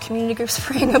we had our community groups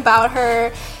praying about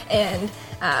her, and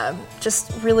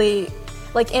just really,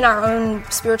 like, in our own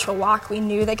spiritual walk, we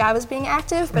knew that God was being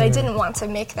active, but I didn't want to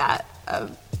make that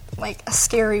like a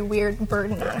scary, weird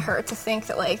burden on her to think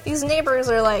that, like, these neighbors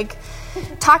are, like,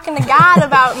 talking to God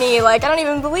about me. Like, I don't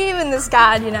even believe in this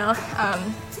God, you know?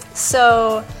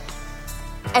 So,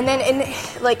 and then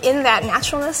in that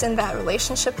naturalness, in that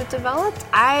relationship that developed,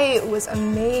 I was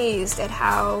amazed at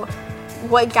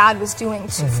what God was doing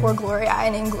for Gloria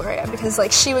and in Gloria. Because,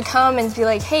 like, she would come and be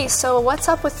like, hey, so what's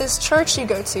up with this church you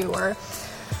go to? Or,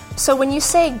 so when you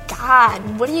say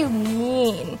God, what do you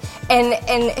mean? And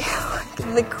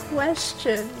the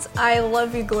questions, I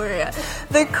love you, Gloria.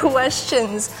 The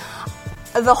questions,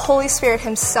 the Holy Spirit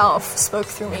himself spoke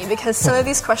through me, because some of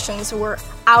these questions were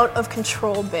out of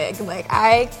control big. Like,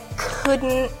 I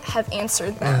couldn't have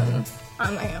answered them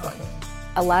on my own.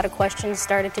 A lot of questions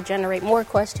started to generate more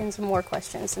questions and more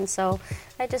questions. And so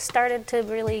I just started to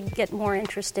really get more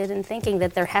interested in thinking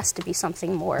that there has to be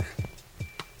something more.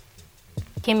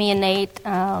 Kimmy and Nate,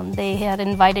 they had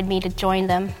invited me to join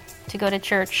them to go to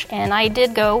church, and I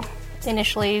did go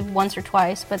initially once or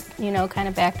twice, but, you know, kind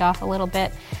of backed off a little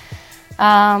bit.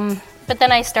 But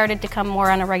then I started to come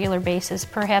more on a regular basis,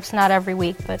 perhaps not every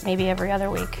week, but maybe every other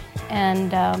week.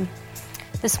 And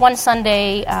this one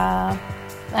Sunday, I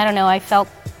don't know, I felt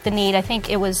the need. I think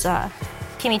it was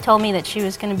Kimmy told me that she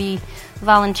was going to be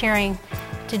volunteering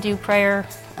to do prayer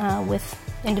with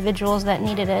individuals that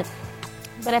needed it.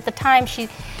 But at the time, she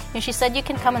said, you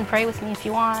can come and pray with me if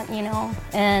you want, you know.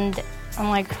 And I'm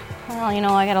like, well, you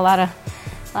know, I got a lot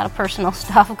of personal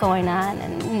stuff going on,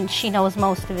 and she knows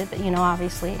most of it, but, you know,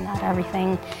 obviously not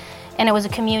everything. And it was a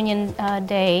communion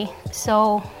day.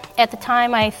 So at the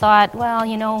time, I thought, well,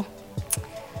 you know,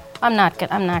 I'm not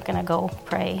going to go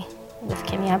pray with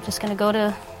Kimmy. I'm just going to go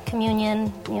to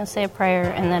communion, you know, say a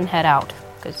prayer, and then head out,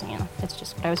 because, you know, it's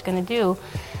just what I was going to do.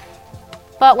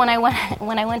 But when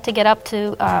I went to get up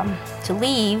to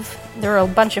leave, there were a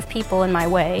bunch of people in my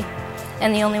way,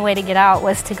 and the only way to get out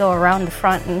was to go around the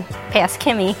front and past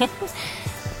Kimmy.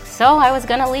 So I was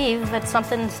going to leave, but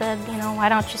something said, you know, why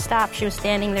don't you stop? She was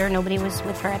standing there, nobody was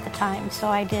with her at the time, so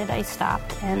I did. I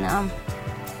stopped, and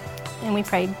we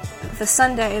prayed. The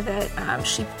Sunday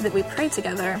that we prayed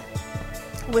together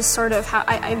was sort of how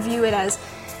I view it as.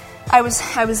 I was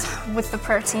with the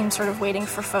prayer team, sort of waiting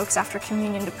for folks after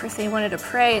communion they wanted to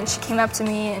pray, and she came up to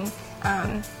me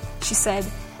and she's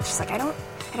like, I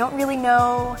don't really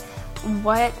know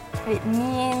what it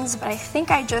means, but I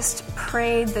think I just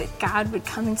prayed that God would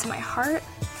come into my heart,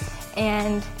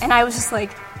 and I was just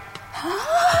like,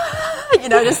 you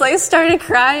know, just like started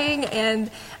crying, and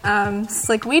it's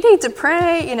like, we need to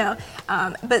pray, you know,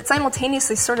 but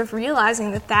simultaneously sort of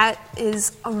realizing that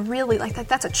is a really, like,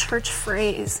 that's a church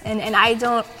phrase, and I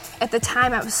don't, at the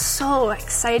time I was so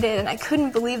excited, and I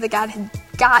couldn't believe that God had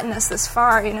gotten us this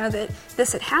far, you know, that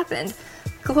this had happened.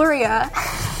 Gloria,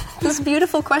 this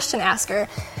beautiful question asker,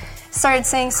 started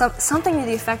saying something to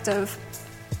the effect of,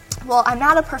 well, I'm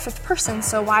not a perfect person,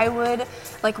 so why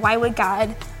would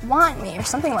God want me, or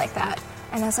something like that?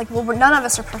 And I was like, well, none of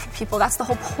us are perfect people. That's the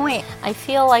whole point. I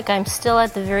feel like I'm still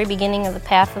at the very beginning of the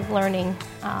path of learning.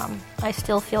 I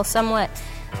still feel somewhat,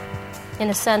 in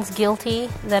a sense, guilty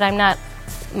that I'm not,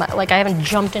 like, I haven't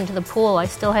jumped into the pool. I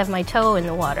still have my toe in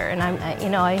the water, and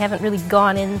I haven't really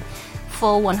gone in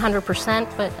full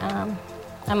 100%, but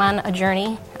I'm on a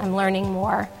journey. I'm learning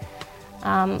more.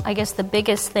 I guess the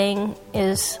biggest thing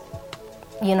is,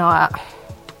 you know,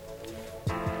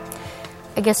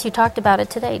 I guess you talked about it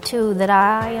today, too, that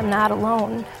I am not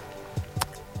alone.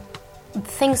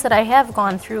 Things that I have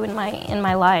gone through in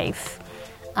my life,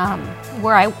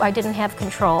 where I didn't have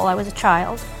control. I was a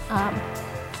child.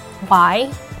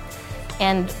 why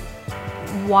and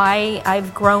why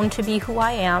I've grown to be who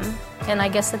I am. And I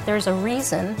guess that there's a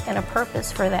reason and a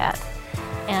purpose for that.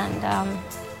 And,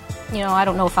 I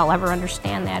don't know if I'll ever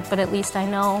understand that, but at least I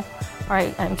know, or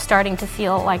I'm starting to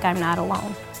feel like I'm not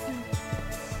alone.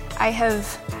 I have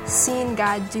seen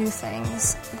God do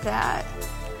things that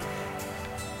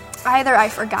either I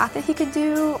forgot that he could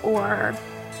do or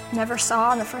never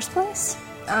saw in the first place.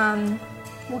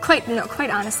 Quite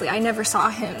honestly, I never saw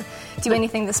him do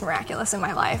anything this miraculous in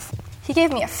my life. He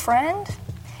gave me a friend,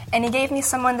 and he gave me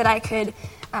someone that I could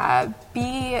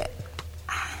be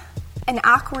an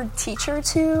awkward teacher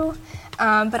to,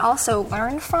 but also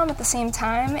learn from at the same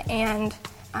time. And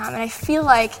I feel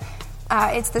like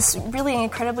it's this really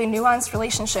incredibly nuanced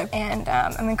relationship, and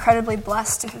I'm incredibly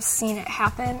blessed to have seen it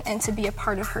happen and to be a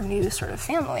part of her new sort of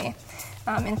family,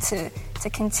 and to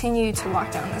continue to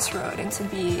walk down this road and to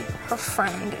be her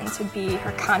friend and to be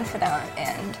her confidant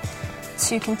and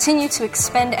to continue to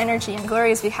expend energy in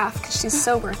Gloria's behalf because she's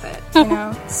so worth it,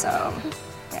 So,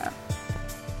 yeah.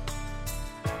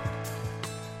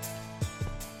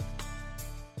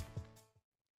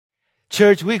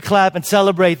 Church, we clap and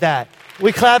celebrate that.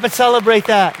 We clap and celebrate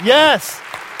that. Yes.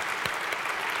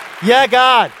 Yeah,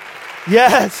 God.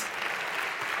 Yes.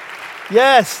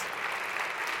 Yes.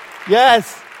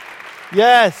 Yes.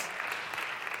 Yes.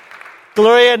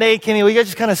 Gloria, Nate, Kimmy, we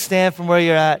just kind of stand from where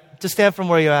you're at. Just stand from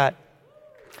where you're at.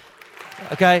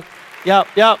 Okay? Yep.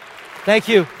 Thank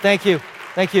you. The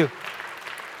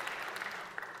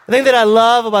thing that I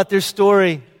love about their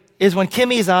story is when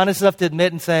Kimmy is honest enough to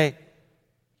admit and say,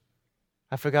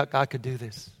 I forgot God could do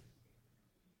this.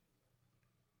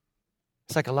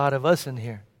 It's like a lot of us in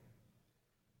here.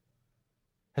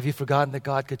 Have you forgotten that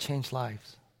God could change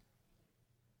lives?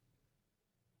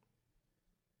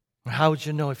 Or how would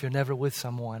you know if you're never with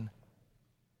someone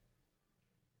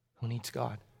who needs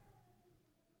God?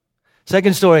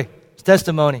 Second story,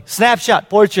 testimony. Snapshot,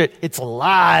 portrait. It's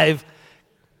alive.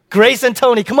 Grace and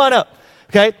Tony, come on up.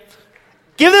 Okay?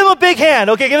 Give them a big hand.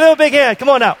 Okay, give them a big hand. Come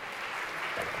on now.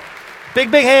 Big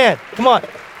hand. Come on.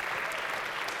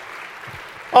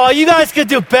 Oh, you guys could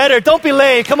do better. Don't be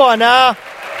late. Come on now.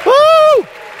 Woo! All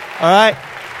right.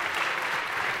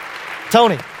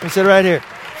 Tony, you sit right here.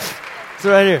 Sit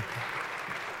right here.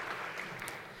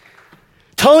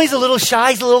 Tony's a little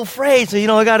shy. He's a little afraid. So,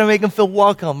 I got to make him feel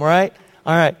welcome, right?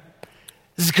 All right.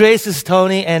 This is Grace. This is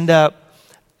Tony. And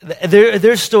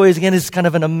their stories, again, is kind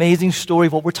of an amazing story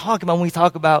of what we're talking about when we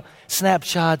talk about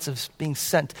snapshots of being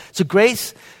sent. So,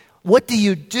 Grace, what do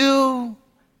you do?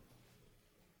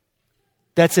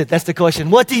 That's it. That's the question.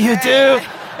 What do you do?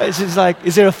 She's like,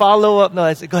 is there a follow-up? No,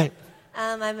 that's it. Go ahead.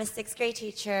 I'm a 6th grade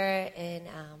teacher in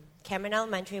Cameron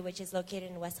Elementary, which is located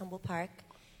in West Humboldt Park.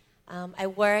 I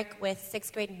work with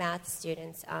 6th grade math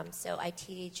students, so I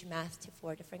teach math to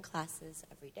 4 different classes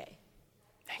every day.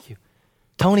 Thank you.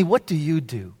 Tony, what do you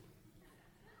do?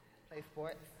 Play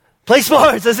sports. Play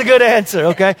sports. That's a good answer,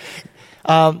 okay?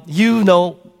 You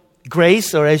know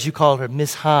Grace, or as you call her,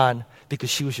 Miss Han, because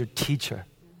she was your teacher,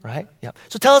 right? Yeah.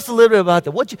 So tell us a little bit about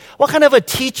that. What kind of a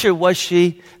teacher was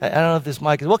she? I don't know if this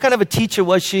mic is. What kind of a teacher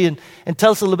was she? And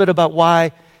tell us a little bit about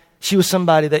why she was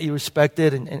somebody that you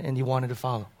respected and you wanted to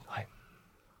follow.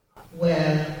 Go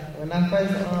ahead. Well, when I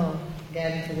first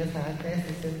got into this high class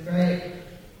in 6th grade,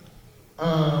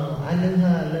 I knew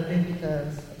her a little bit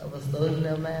because I was student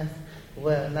of math.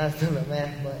 Well, not student of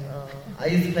math, but I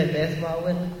used to play basketball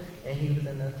with her. And he was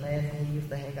in the class, and he used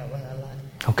to hang out with her a lot.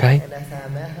 Okay. And that's how I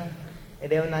met her.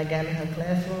 And then when I got in her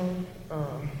classroom,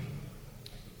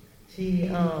 she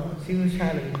was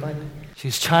trying to be funny. She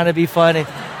was trying to be funny.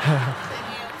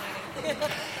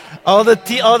 all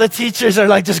the teachers are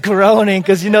like just groaning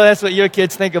because that's what your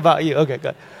kids think about you. Okay,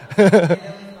 good.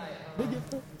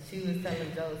 She was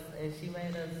telling jokes, and she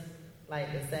made us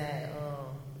decide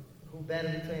who better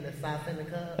between the Sox and the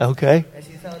Cubs. Okay. And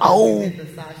she told us if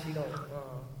the Sox,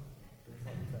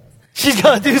 she's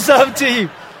going to do something to you.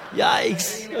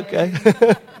 Yikes. Okay.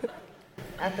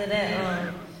 After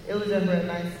that, it was just real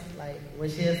nice. When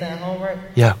she was at homework,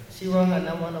 yeah, she wrote her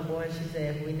number on the board. She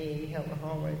said if we need any help with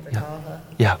homework, to call her.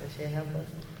 Yeah. And she'll help us.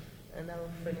 And that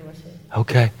was pretty much it.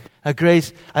 Okay.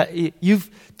 Grace, you've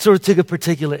sort of took a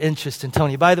particular interest in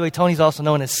Tony. By the way, Tony's also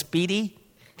known as Speedy.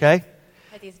 Okay?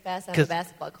 He's fast on the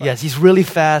basketball court. Yes, he's really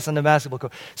fast on the basketball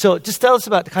court. So just tell us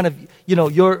about kind of,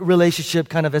 your relationship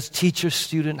kind of as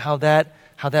teacher-student, how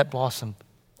that blossomed.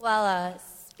 Well,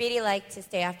 Speedy liked to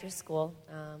stay after school.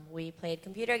 We played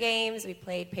computer games. We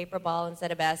played paper ball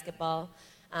instead of basketball.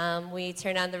 We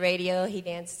turned on the radio. He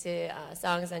danced to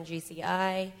songs on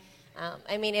GCI.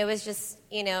 It was just,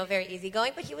 very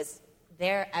easygoing, but he was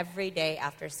there every day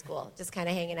after school, just kind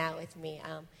of hanging out with me.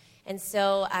 And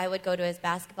so I would go to his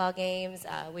basketball games.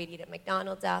 We'd eat at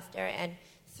McDonald's after. And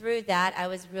through that, I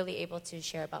was really able to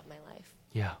share about my life.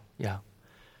 Yeah, yeah.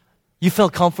 You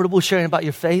felt comfortable sharing about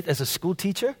your faith as a school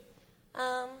teacher?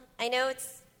 I know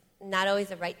it's not always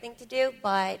the right thing to do,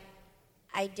 but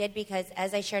I did because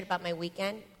as I shared about my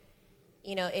weekend,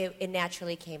 it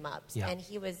naturally came up. Yeah. And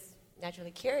he was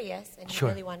naturally curious, and he Sure.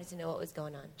 really wanted to know what was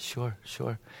going on. Sure,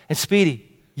 sure. And Speedy,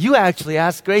 you actually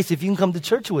asked Grace if you can come to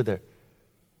church with her.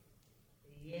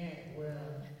 Yeah, well,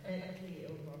 technically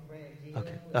it was my friend Gio.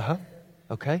 Okay. Uh-huh.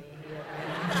 Okay.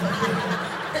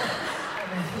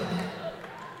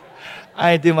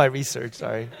 I didn't do my research,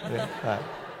 sorry. Yeah. All right.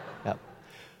 Yeah.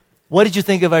 What did you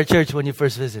think of our church when you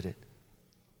first visited?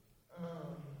 I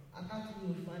thought you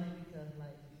were funny because,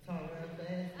 like, you talk real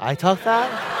fast. I talk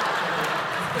fast?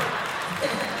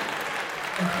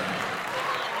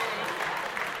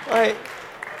 Right.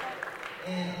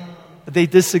 And, They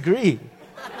disagree.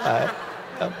 Yeah.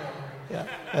 you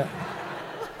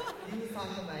was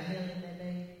talking about healing that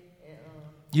day. And,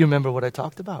 You remember what I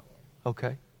talked about?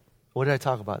 Okay. What did I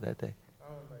talk about that day? I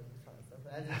don't know, you was talking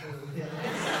something. I just knew it was healing.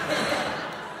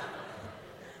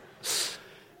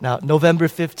 Now, November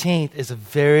 15th is a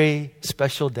very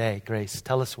special day. Grace,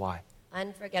 tell us why.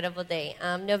 Unforgettable day.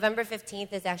 November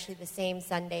 15th is actually the same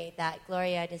Sunday that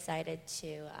Gloria decided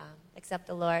to accept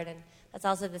the Lord, and that's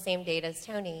also the same date as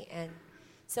Tony. And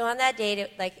so on that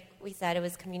date, like we said, it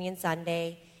was Communion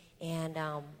Sunday, and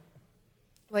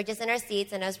we're just in our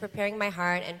seats, and I was preparing my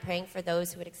heart and praying for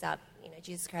those who would accept,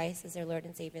 Jesus Christ as their Lord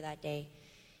and Savior that day.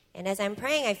 And as I'm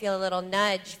praying, I feel a little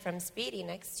nudge from Speedy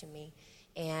next to me,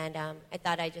 and I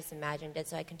thought I just imagined it,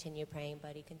 so I continued praying,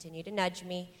 but he continued to nudge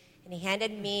me. And he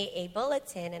handed me a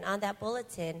bulletin, and on that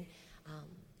bulletin,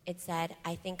 it said,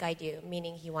 "I think I do,"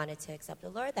 meaning he wanted to accept the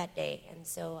Lord that day. And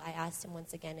so I asked him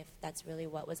once again if that's really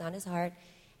what was on his heart.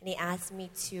 And he asked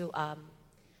me to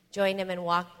join him and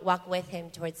walk with him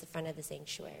towards the front of the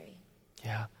sanctuary.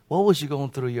 Yeah. What was you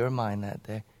going through your mind that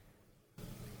day?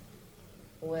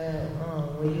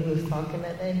 Well, when you was talking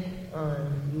that day,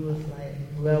 you was like,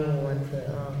 whoever wants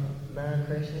to,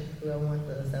 non-Christian, whoever wants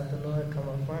to accept the Lord, come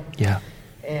up front. Yeah.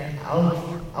 And I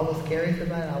was curious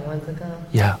about it. I wanted to come.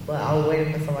 Yeah. But I was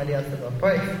waiting for somebody else to go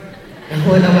first. And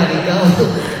when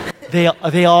nobody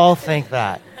goes, They all think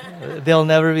that. They'll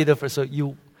never be the first. So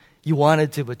you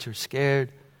wanted to, but you're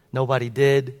scared. Nobody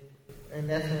did. and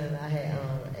that's when I had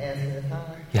asked Ms.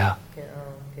 Howard. Yeah.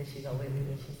 Can she go with me?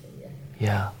 And she said, yeah.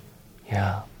 Yeah.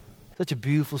 Yeah. Such a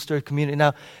beautiful stirred community.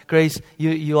 Now, Grace,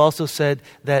 you also said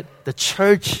that the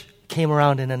church came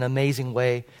around in an amazing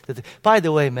way. By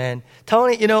the way, man,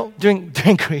 Tony, during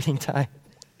greeting time,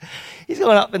 he's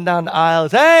going up and down the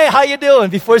aisles. Hey, how you doing?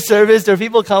 Before service, there are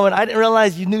people coming. I didn't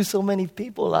realize you knew so many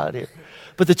people out here.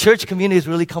 But the church community has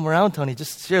really come around, Tony.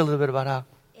 Just share a little bit about how.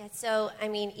 Yeah, so,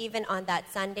 even on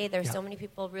that Sunday, there's so many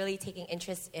people really taking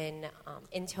interest in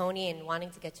Tony and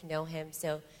wanting to get to know him.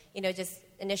 So, just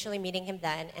initially meeting him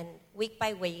then, and week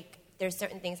by week, there's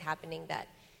certain things happening that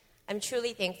I'm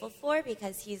truly thankful for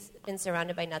because he's been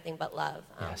surrounded by nothing but love.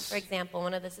 Yes. For example,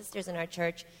 one of the sisters in our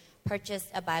church purchased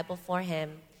a Bible for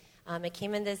him. It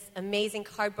came in this amazing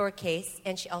cardboard case,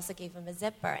 and she also gave him a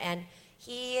zipper. And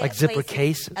he Like zipper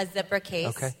places case? a zipper case,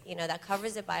 Okay. that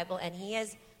covers the Bible, and he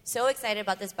is so excited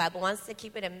about this Bible, wants to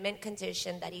keep it in mint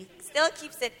condition that he still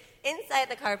keeps it inside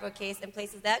the cardboard case and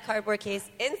places that cardboard case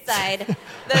inside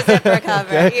the zipper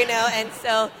cover, Okay. And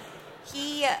so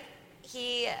he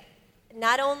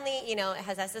not only,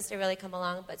 has that sister really come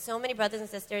along, but so many brothers and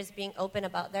sisters being open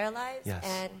about their lives, Yes.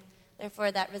 and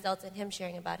therefore that results in him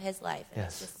sharing about his life, and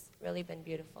Yes. it's just really been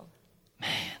beautiful.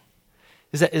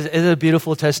 Is it a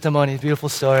beautiful testimony, a beautiful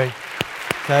story?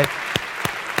 Okay. I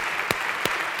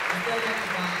still got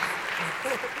the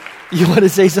box. You want to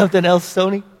say something else,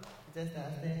 Tony? Just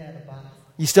I still had the box.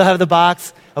 You still have the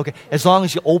box? Okay. As long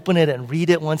as you open it and read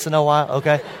it once in a while,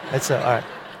 okay? That's all right.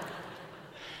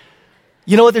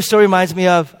 You know what their story reminds me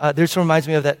of? Their story reminds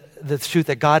me of the truth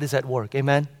that God is at work.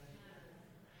 Amen?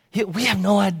 We have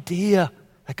no idea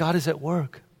that God is at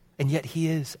work, and yet He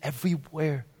is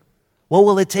everywhere. What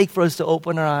will it take for us to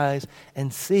open our eyes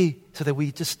and see so that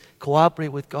we just cooperate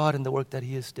with God in the work that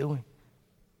He is doing?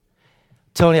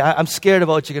 Tony, I'm scared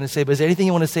about what you're going to say, but is there anything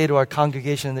you want to say to our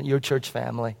congregation and your church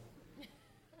family?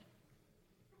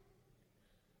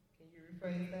 Can you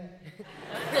rephrase that?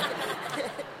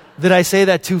 Did I say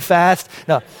that too fast?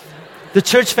 No. The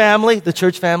church family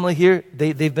here,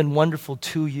 they've been wonderful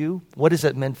to you. What has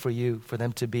it meant for you, for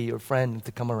them to be your friend,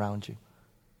 to come around you?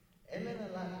 It meant a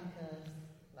lot because,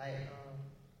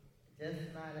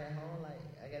 just not at home,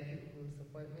 I got people who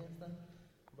support me and stuff,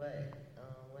 But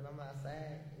when I'm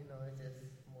outside, you know, it's just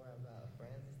more about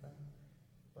friends and stuff.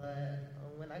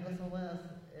 But when I go somewhere else,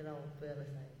 it don't feel the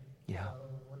same. Yeah. So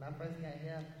when I first got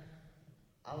here,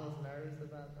 I was nervous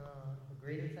about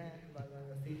greeting time, about going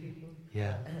to see people.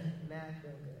 Yeah. Now I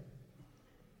feel good.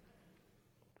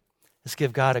 Let's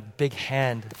give God a big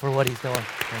hand for what he's doing.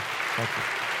 Thank you.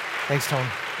 Thanks, Tony.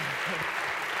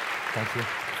 Thank you.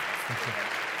 Thank you.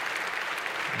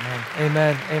 Amen.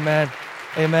 Amen. Amen.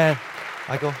 Amen.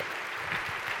 Michael.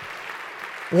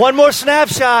 One more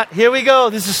snapshot. Here we go.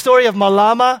 This is the story of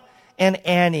Malama and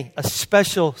Annie, a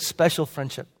special, special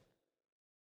friendship.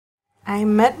 I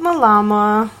met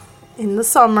Malama in the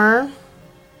summer.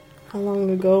 How long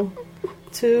ago?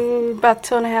 About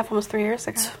 2.5, almost 3 years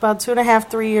ago. About 2.5,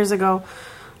 3 years ago.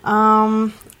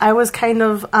 I was kind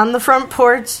of on the front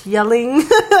porch yelling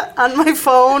on my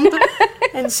phone,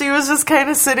 and she was just kind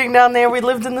of sitting down there. We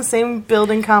lived in the same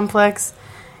building complex,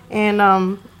 and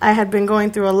I had been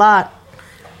going through a lot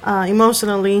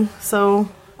emotionally, so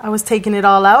I was taking it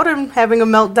all out and having a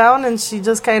meltdown, and she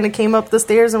just kind of came up the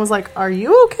stairs and was like, "Are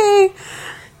you okay?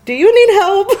 Do you need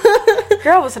help?"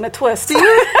 Girl was in a twist. Do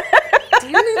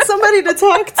you need somebody to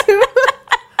talk to?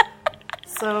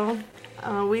 So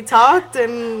we talked,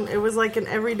 and it was like an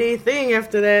everyday thing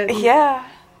after that. Yeah.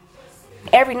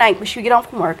 Every night when she would get home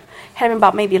from work, had been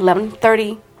about maybe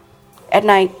 11:30 at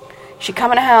night, she'd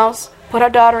come in the house, put her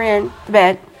daughter in the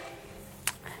bed.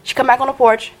 She'd come back on the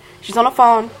porch. She's on the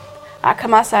phone. I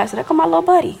come outside. I said, "There come my little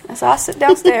buddy." And so I sit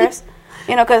downstairs,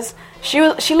 you know, because she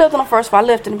lived on the first floor. I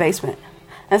lived in the basement.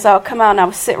 And so I would come out and I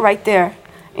would sit right there.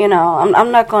 You know,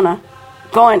 I'm not going to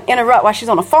go and interrupt while she's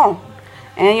on the phone.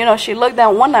 And, you know, she looked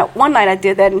down one night I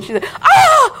did that, and she said,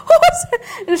 "Ah, who was it?"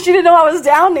 And she didn't know I was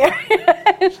down there.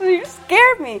 She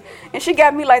scared me. And she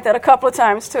got me like that a couple of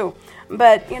times, too.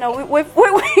 But, you know,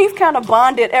 we've kind of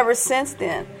bonded ever since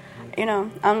then. You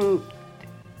know,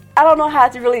 I don't know how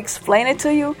to really explain it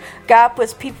to you. God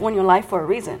puts people in your life for a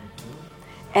reason.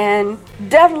 And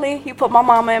definitely, he put my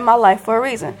mama in my life for a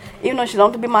reason. Even though she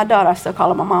don't be my daughter, I still call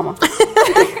her my mama.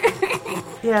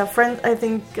 Yeah, friends. I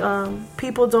think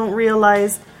people don't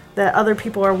realize that other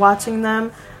people are watching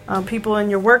them. People in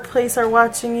your workplace are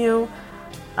watching you.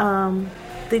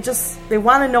 They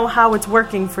want to know how it's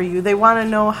working for you. They want to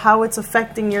know how it's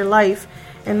affecting your life.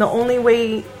 And the only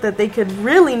way that they could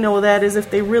really know that is if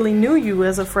they really knew you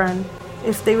as a friend.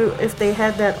 If they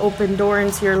had that open door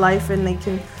into your life, and they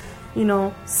can, you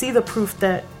know, see the proof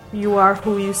that you are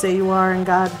who you say you are, and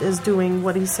God is doing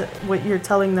what you're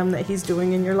telling them that he's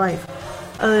doing in your life.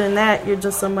 Other than that, you're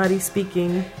just somebody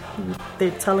speaking. They're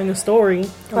telling a story.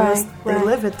 Right. They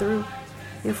live it through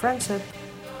your friendship.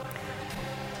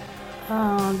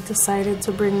 Decided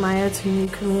to bring Maya to New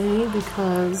Community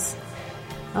because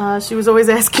she was always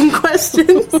asking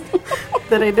questions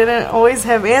that I didn't always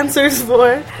have answers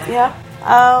for. Yeah.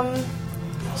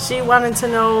 She wanted to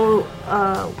know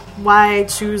why I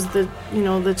choose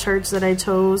the church that I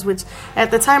chose, which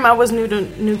at the time I was new to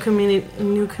New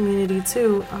Community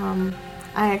too.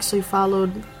 I actually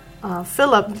followed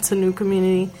Philip to New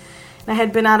Community. I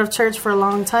had been out of church for a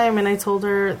long time, and I told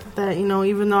her that, you know,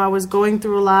 even though I was going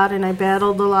through a lot and I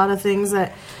battled a lot of things,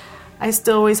 that I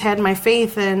still always had my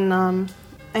faith, and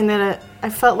that I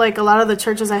felt like a lot of the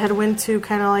churches I had went to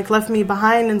kind of like left me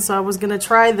behind, and so I was going to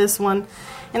try this one.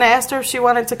 And I asked her if she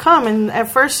wanted to come, and at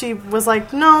first she was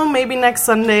like, "No, maybe next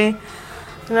Sunday."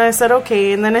 And I said,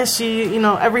 "Okay." And then as she, you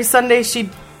know, every Sunday she'd,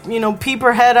 you know, peep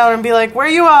her head out and be like, "Where are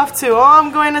you off to?" "Oh,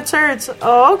 I'm going to church."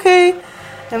 "Oh, okay."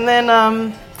 And then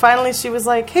finally she was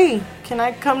like, "Hey, can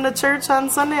I come to church on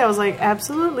Sunday?" I was like,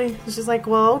 "Absolutely." And she's like,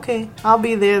 "Well, okay, I'll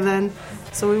be there then."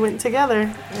 So we went together,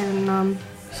 and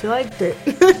she liked it.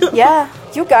 Yeah,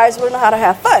 you guys will know how to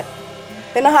have fun.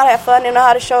 They know how to have fun. They know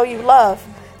how to show you love.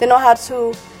 They know how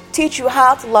to teach you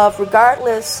how to love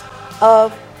regardless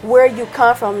of where you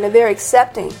come from. They're very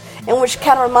accepting, and which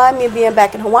kind of remind me of being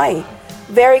back in Hawaii.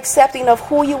 Very accepting of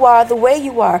who you are, the way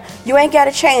you are. You ain't got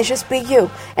to change, just be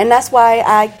you. And that's why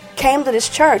I came to this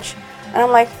church, and I'm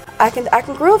like, I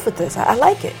can groove with this. I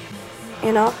like it,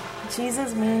 you know.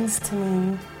 Jesus means to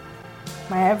me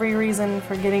my every reason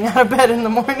for getting out of bed in the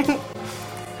morning.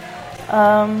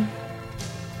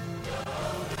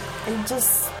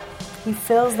 He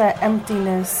fills that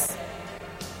emptiness,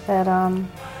 that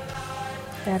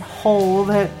hole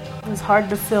that is hard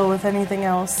to fill with anything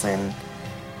else, and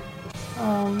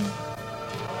I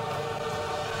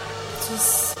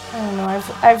don't know.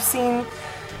 I've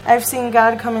seen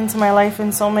God come into my life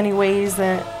in so many ways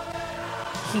that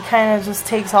he kind of just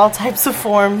takes all types of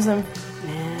forms, and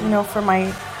you know, for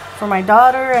my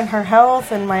daughter and her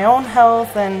health and my own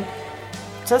health, and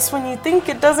just when you think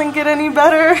it doesn't get any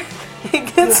better,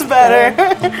 it gets better.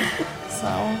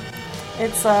 So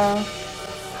it's a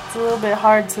little bit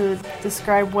hard to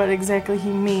describe what exactly he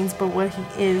means, but what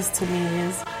he is to me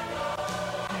is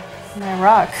my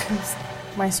rock,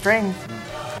 my strength.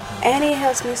 Annie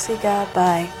helps me see God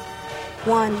by,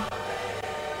 one,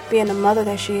 being the mother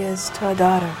that she is to her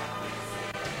daughter,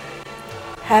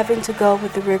 having to go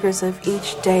with the rigors of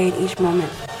each day and each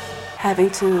moment, having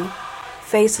to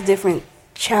face the different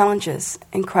challenges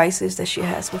and crises that she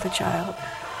has with a child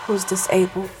who's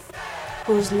disabled,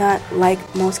 who's not like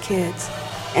most kids,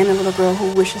 and a little girl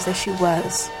who wishes that she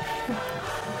was.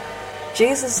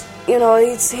 Jesus,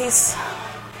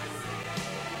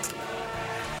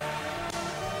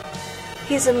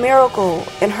 he's a miracle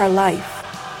in her life.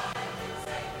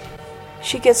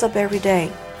 She gets up every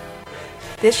day.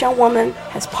 This young woman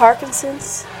has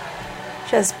Parkinson's,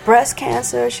 she has breast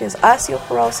cancer, she has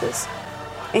osteoporosis,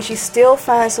 and she still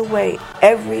finds a way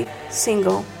every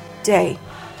single day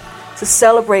to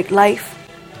celebrate life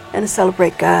and to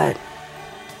celebrate God.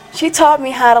 She taught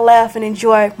me how to laugh and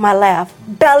enjoy my laugh,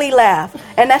 belly laugh,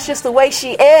 and that's just the way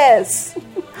she is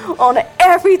on an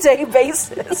everyday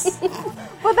basis.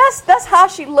 But that's how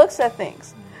she looks at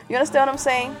things. You understand what I'm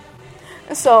saying?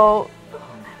 And so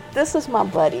this is my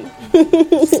buddy.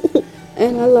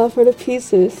 And I love her to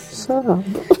pieces. Shut up.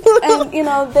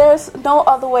 And, there's no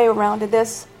other way around it.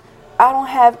 I don't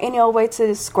have any other way to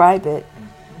describe it.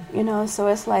 So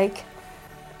it's like,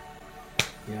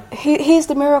 he's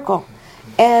the miracle.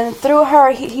 And through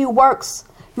her, he works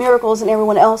miracles in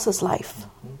everyone else's life.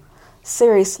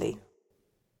 Seriously.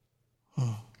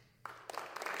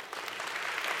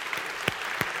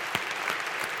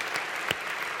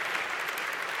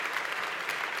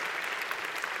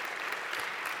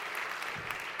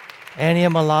 Annie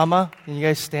and Malama, can you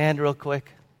guys stand real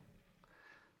quick?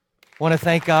 I want to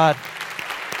thank God.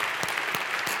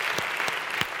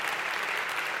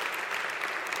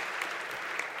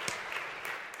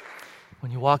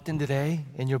 When you walked in today,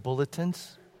 in your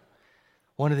bulletins,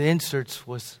 one of the inserts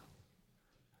was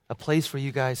a place for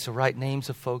you guys to write names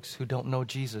of folks who don't know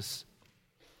Jesus,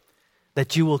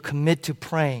 that you will commit to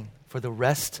praying for the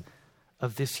rest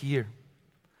of this year.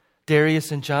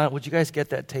 Darius and John, would you guys get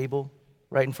that table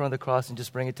right in front of the cross and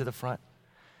just bring it to the front?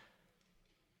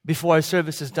 Before our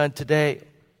service is done today,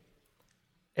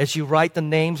 as you write the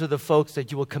names of the folks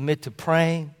that you will commit to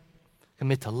praying,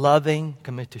 commit to loving,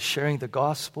 commit to sharing the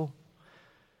gospel,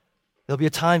 there'll be a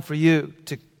time for you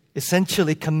to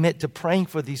essentially commit to praying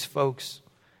for these folks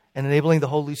and enabling the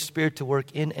Holy Spirit to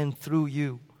work in and through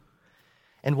you.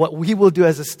 And what we will do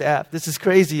as a staff, this is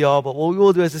crazy, y'all, but what we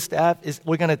will do as a staff is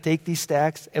we're going to take these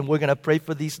stacks and we're going to pray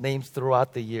for these names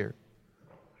throughout the year.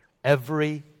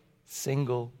 Every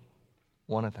single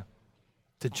one of them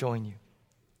to join you.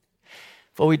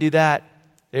 Before we do that,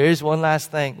 there is one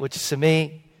last thing, which to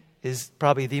me is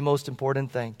probably the most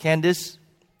important thing. Candace,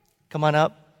 come on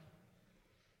up.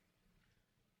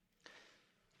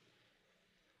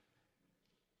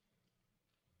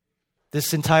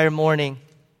 This entire morning,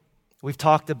 we've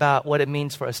talked about what it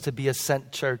means for us to be a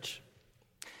sent church.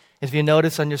 If you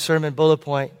notice on your sermon bullet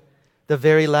point, the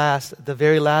very last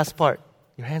part,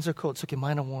 your hands are cold. It's okay.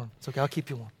 Mine are warm. It's okay. I'll keep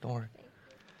you warm. Don't worry.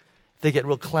 If they get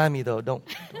real clammy, though, don't.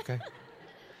 Okay.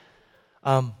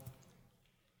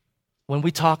 When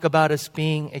we talk about us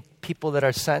being a people that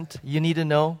are sent, you need to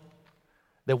know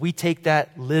that we take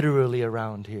that literally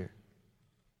around here.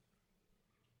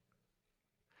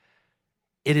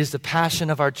 It is the passion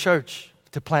of our church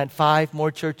to plant 5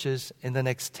 more churches in the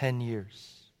next 10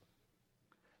 years.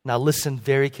 Now listen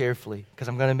very carefully, because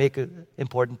I'm going to make an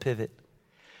important pivot.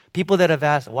 People that have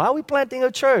asked, why are we planting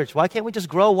a church? Why can't we just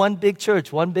grow one big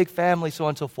church, one big family, so on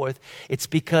and so forth? It's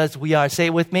because we are, say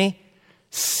it with me,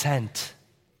 sent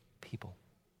people.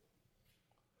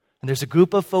 And there's a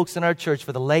group of folks in our church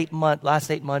for the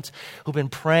last 8 months who've been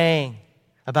praying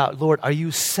about, Lord, are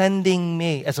you sending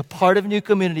me as a part of New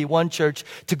Community, one church,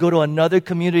 to go to another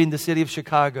community in the city of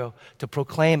Chicago to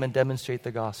proclaim and demonstrate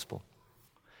the gospel?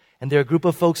 And there are a group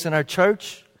of folks in our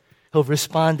church who have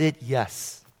responded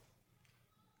yes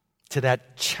to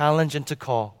that challenge and to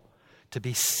call to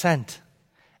be sent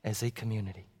as a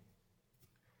community.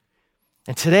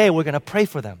 And today we're going to pray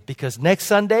for them because next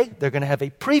Sunday they're going to have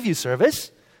a preview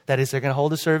service. That is, they're going to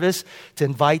hold a service to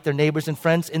invite their neighbors and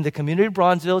friends in the community of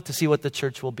Bronzeville to see what the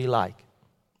church will be like.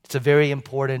 It's a very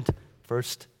important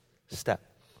first step.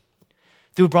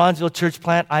 Through Bronzeville Church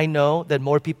Plant, I know that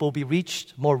more people will be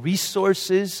reached, more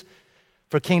resources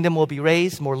for kingdom will be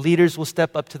raised, more leaders will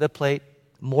step up to the plate,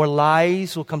 more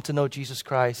lives will come to know Jesus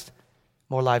Christ,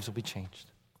 more lives will be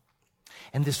changed.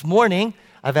 And this morning,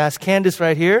 I've asked Candace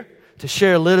right here to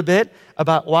share a little bit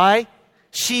about why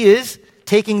she is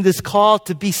taking this call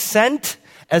to be sent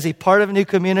as a part of a new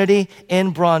community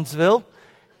in Bronzeville.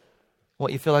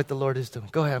 What you feel like the Lord is doing.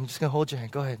 Go ahead. I'm just going to hold your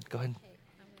hand. Go ahead.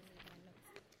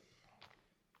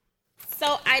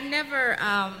 So I never,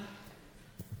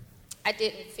 I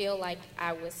didn't feel like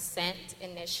I was sent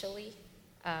initially.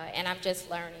 And I'm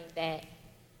just learning that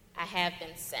I have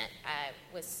been sent. I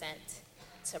was sent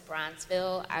to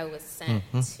Bronzeville. I was sent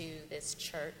to this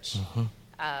church.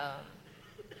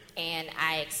 And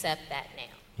I accept that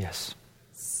now. Yes.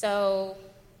 So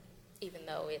even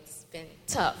though it's been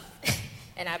tough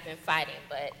and I've been fighting,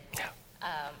 but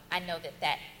I know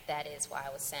that is why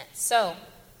I was sent. So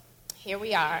here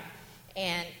we are.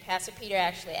 And Pastor Peter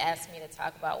actually asked me to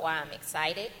talk about why I'm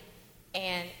excited.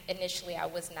 And initially I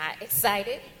was not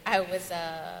excited. I was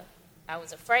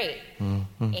afraid.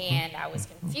 And I was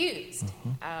confused.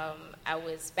 I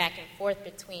was back and forth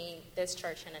between this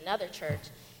church and another church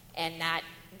and not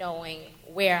knowing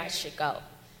where I should go.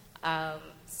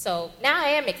 So now I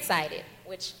am excited,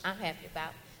 which I'm happy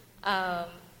about.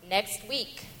 Next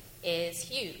week is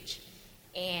huge,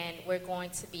 and we're going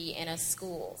to be in a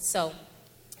school. So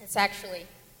it's actually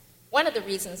one of the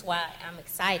reasons why I'm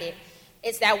excited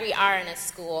is that we are in a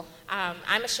school.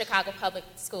 I'm a Chicago public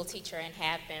school teacher and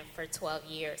have been for 12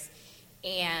 years.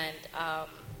 And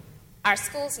our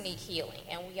schools need healing,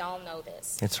 and we all know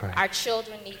this. That's right. Our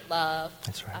children need love.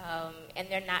 That's right. And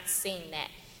they're not seeing that.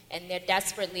 And they're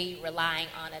desperately relying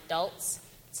on adults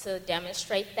to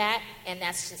demonstrate that, and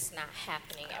that's just not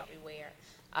happening everywhere.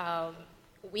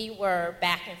 We were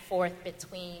back and forth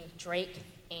between Drake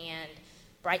and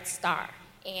Bright Star.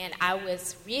 And I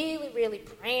was really, really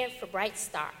praying for Bright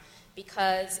Star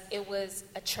because it was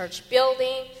a church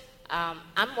building.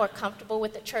 I'm more comfortable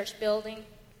with the church building.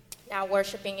 Now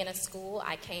worshiping in a school,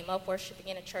 I came up worshiping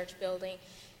in a church building.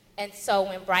 And so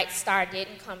when Bright Star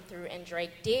didn't come through and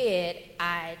Drake did,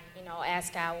 I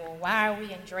asked God, well, why are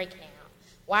we in Drake now?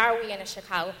 Why are we in a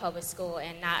Chicago public school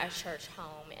and not a church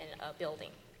home and a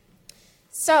building?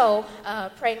 So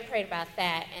prayed about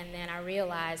that, and then I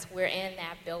realized we're in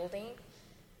that building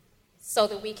so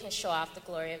that we can show off the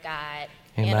glory of God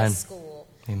in a school.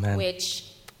 Amen.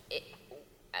 Which,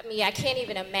 I can't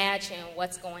even imagine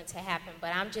what's going to happen,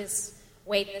 but I'm just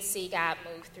waiting to see God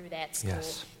move through that school.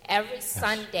 Yes. Every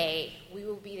Sunday, we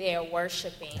will be there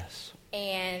worshiping. Yes.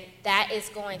 And that is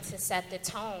going to set the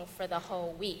tone for the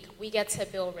whole week. We get to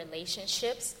build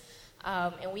relationships,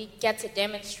 and we get to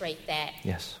demonstrate that.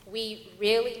 Yes. We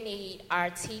really need our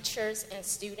teachers and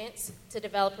students to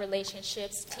develop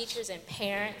relationships, teachers and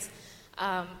parents,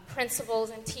 principals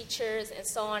and teachers, and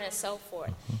so on and so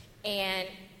forth. And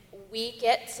we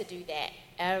get to do that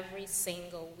every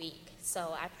single week.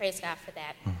 So I praise God for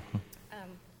that.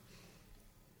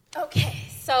 Okay,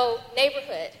 so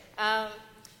neighborhood.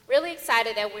 Really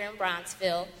excited that we're in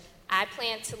Bronzeville. I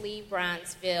planned to leave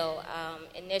Bronzeville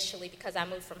initially because I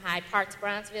moved from Hyde Park to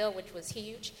Bronzeville, which was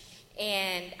huge.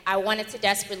 And I wanted to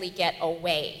desperately get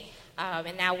away.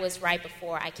 And that was right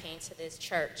before I came to this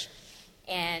church.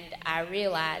 And I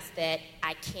realized that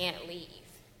I can't leave.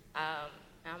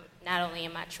 Not only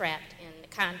am I trapped in the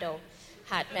condo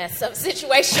hot mess of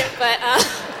situation, but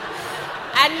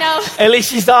I know. At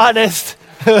least she's honest.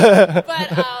 But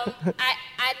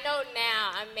I know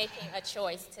now I'm making a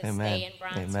choice to stay in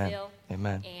Bronzeville.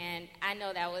 Amen. And I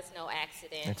know that was no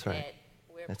accident. That's right. That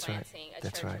we're That's planting right. a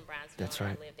That's church right. in Bronzeville That's and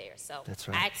right. I live there. So That's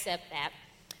right. I accept that.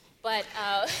 But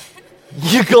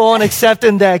You go on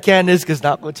accepting that, Candace, because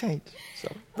not going to change. So,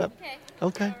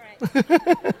 okay. All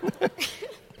right.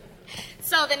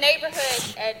 So the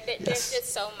neighborhood, there's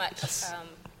just so much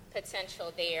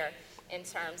potential there in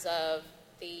terms of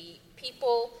the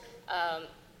people,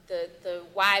 the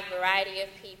wide variety of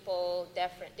people,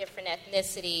 different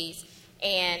ethnicities,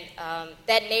 and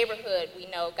that neighborhood, we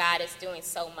know God is doing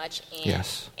so much in,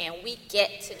 Yes. and we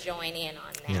get to join in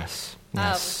on that.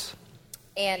 Yes.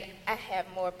 And I have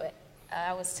more, but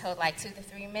I was told like 2 to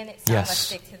 3 minutes, so Yes. I'm going to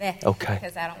stick to that. Okay.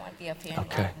 Because I don't want to be up here and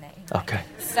Okay. that. Okay.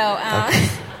 So,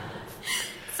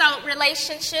 so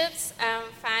relationships,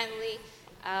 finally.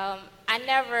 I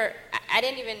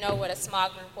didn't even know what a small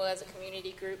group was, a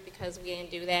community group, because we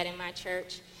didn't do that in my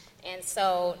church. And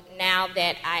so now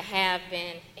that I have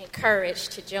been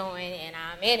encouraged to join and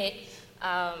I'm in it,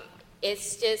 I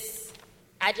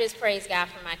just praise God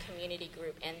for my community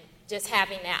group and just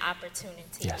having that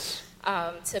opportunity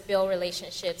to build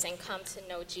relationships and come to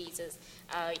know Jesus.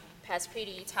 Pastor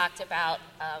Peter, you talked about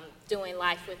doing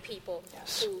life with people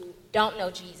who don't know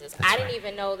Jesus. I didn't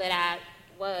even know that I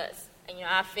was. And,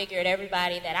 I figured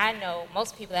everybody that I know,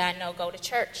 most people that I know go to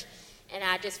church. And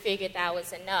I just figured that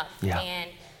was enough. Yeah. And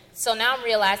so now I'm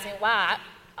realizing, wow,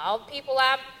 all the people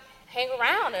I hang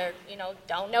around or,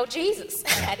 don't know Jesus.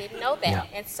 I didn't know that.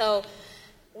 Yeah. And so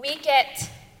we get,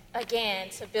 again,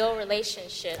 to build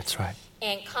relationships. That's right.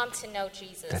 And come to know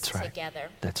Jesus together.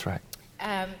 That's right.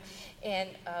 And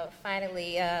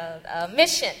finally,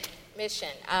 mission.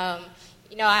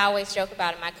 I always joke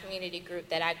about in my community group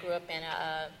that I grew up in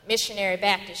a missionary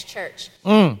Baptist church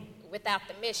without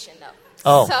the mission, though.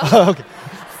 Oh, okay.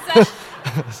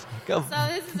 So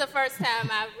this is the first time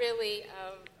I really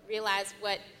realized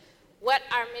what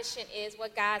our mission is,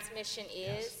 what God's mission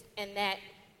is, and that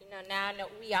now I know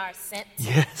we are sent.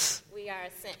 Yes. We are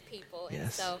sent people, Yes.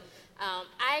 and so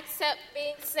I accept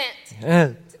being sent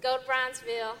to go to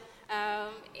Bronzeville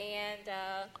and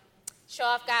show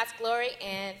off God's glory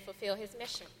and fulfill His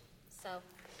mission. So,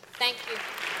 thank you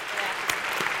for that.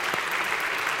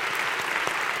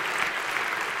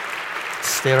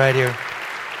 Stay right here.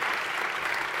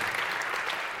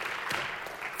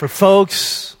 For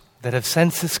folks that have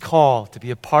sensed this call to be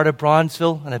a part of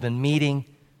Bronzeville and have been meeting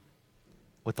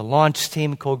with the launch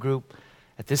team, co-group,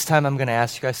 at this time I'm going to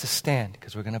ask you guys to stand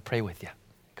because we're going to pray with you.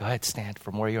 Go ahead, stand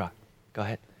from where you are. Go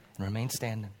ahead and remain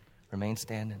standing. Remain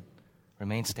standing.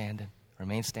 Remain standing.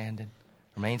 Remain standing.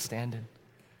 Remain standing.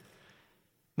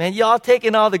 Man, y'all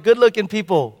taking all the good-looking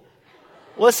people.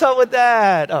 What's up with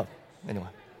that? Oh, anyway.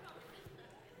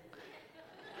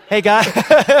 Hey, guys.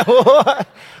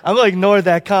 I'm going to ignore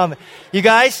that comment. You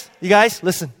guys,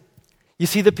 listen. You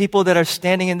see the people that are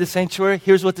standing in the sanctuary?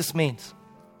 Here's what this means.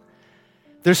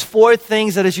 There's 4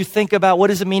 things that as you think about what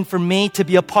does it mean for me to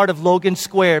be a part of Logan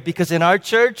Square, because in our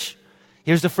church,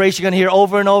 here's the phrase you're going to hear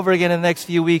over and over again in the next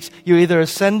few weeks. You're either a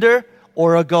sender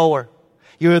or a goer.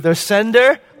 You're either a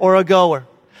sender or a goer.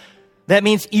 That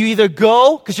means you either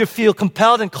go because you feel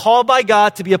compelled and called by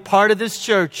God to be a part of this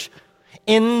church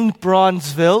in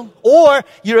Bronzeville, or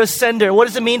you're a sender. What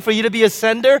does it mean for you to be a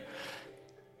sender?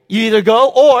 You either go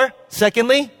or,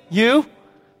 secondly, you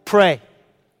pray.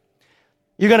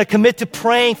 You're going to commit to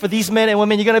praying for these men and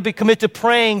women. You're going to be committed to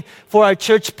praying for our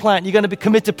church plant. You're going to be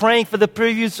committed to praying for the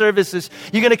preview services.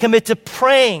 You're going to commit to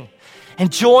praying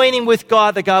and joining with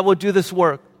God that God will do this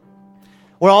work.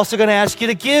 We're also going to ask you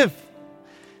to give.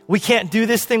 We can't do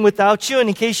this thing without you. And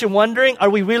in case you're wondering, are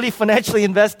we really financially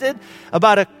invested?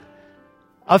 About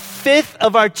a fifth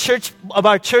of our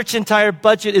church entire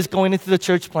budget is going into the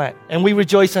church plant. And we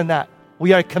rejoice in that.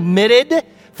 We are committed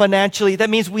financially. That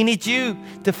means we need you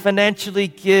to financially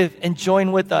give and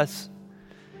join with us.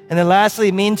 And then lastly,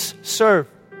 it means serve.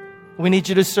 We need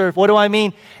you to serve. What do I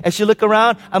mean? As you look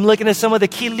around, I'm looking at some of the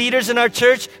key leaders in our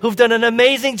church who've done an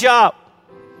amazing job.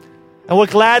 And we're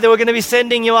glad that we're going to be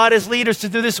sending you out as leaders to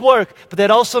do this work. But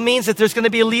that also means that there's going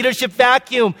to be a leadership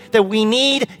vacuum that we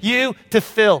need you to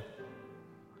fill.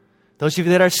 Those of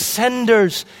you that are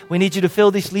senders, we need you to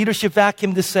fill this leadership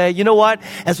vacuum to say, you know what?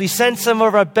 As we send some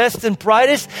of our best and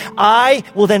brightest, I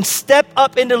will then step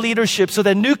up into leadership so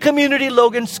that New Community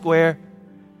Logan Square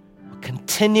will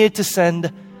continue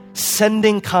to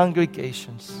sending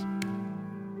congregations.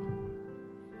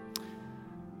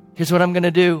 Here's what I'm going to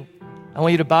do. I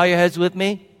want you to bow your heads with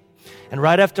me. And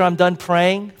right after I'm done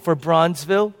praying for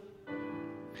Bronzeville,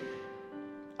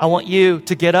 I want you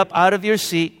to get up out of your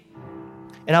seat.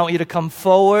 And I want you to come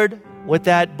forward with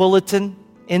that bulletin,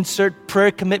 insert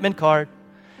prayer commitment card.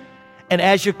 And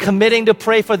as you're committing to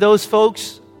pray for those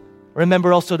folks,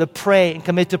 remember also to pray and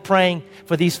commit to praying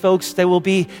for these folks that will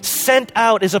be sent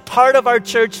out as a part of our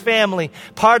church family,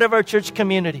 part of our church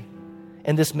community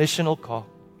in this missional call.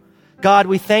 God,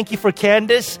 we thank you for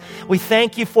Candace. We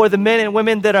thank you for the men and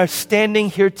women that are standing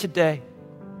here today.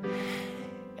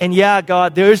 And yeah,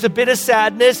 God, there's a bit of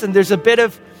sadness and there's a bit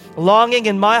of longing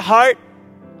in my heart.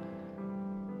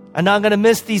 And I'm going to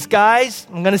miss these guys.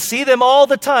 I'm going to see them all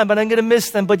the time, but I'm going to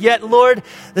miss them. But yet, Lord,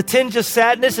 the tinge of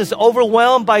sadness is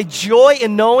overwhelmed by joy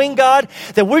in knowing, God,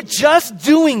 that we're just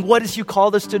doing what is you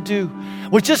called us to do.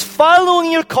 We're just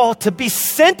following your call to be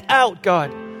sent out,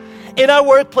 God, in our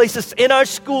workplaces, in our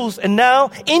schools, and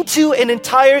now into an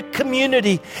entire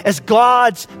community as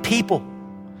God's people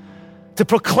to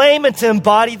proclaim and to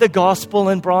embody the gospel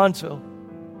in Bronzeville.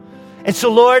 And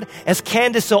so, Lord, as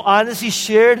Candace so honestly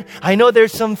shared, I know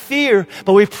there's some fear,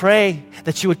 but we pray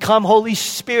that you would come, Holy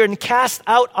Spirit, and cast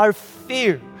out our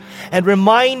fear and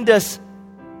remind us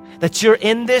that you're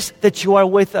in this, that you are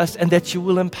with us, and that you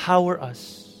will empower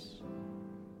us.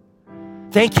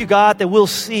 Thank you, God, that we'll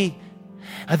see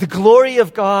the glory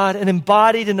of God and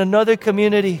embodied in another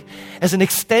community as an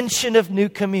extension of New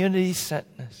Community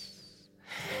Sentness.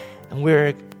 And we're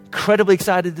incredibly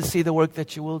excited to see the work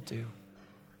that you will do.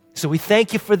 So we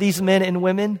thank you for these men and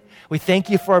women. We thank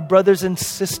you for our brothers and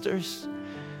sisters.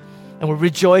 And we'll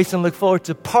rejoice and look forward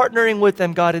to partnering with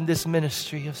them, God, in this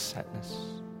ministry of sentness.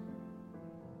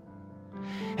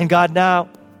 And God, now,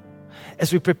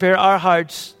 as we prepare our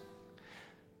hearts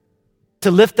to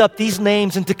lift up these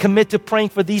names and to commit to praying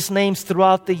for these names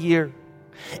throughout the year,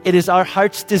 it is our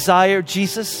heart's desire,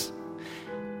 Jesus.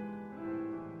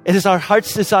 It is our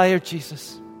heart's desire,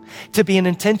 Jesus, to be in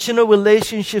intentional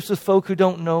relationships with folk who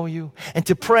don't know you, and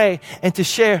to pray and to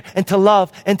share and to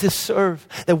love and to serve,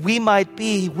 that we might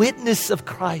be witness of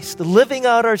Christ, living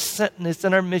out our sentness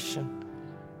and our mission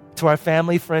to our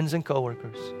family, friends, and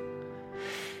coworkers.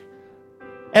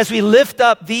 As we lift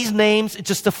up these names, it's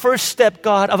just the first step,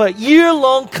 God, of a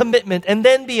year-long commitment and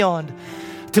then beyond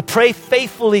to pray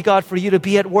faithfully, God, for you to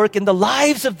be at work in the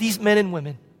lives of these men and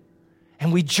women.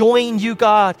 And we join you,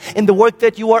 God, in the work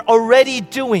that you are already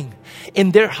doing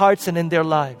in their hearts and in their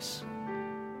lives.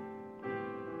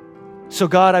 So,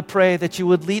 God, I pray that you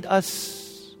would lead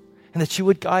us and that you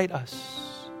would guide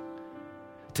us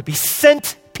to be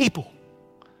sent people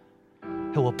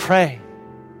who will pray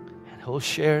and who will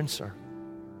share and serve.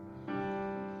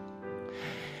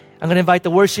 I'm going to invite the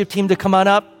worship team to come on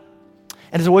up.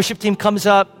 And as the worship team comes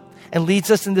up and leads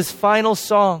us in this final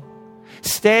song,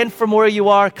 stand from where you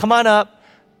are, come on up.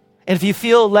 And if you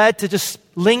feel led to just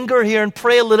linger here and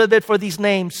pray a little bit for these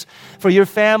names, for your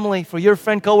family, for your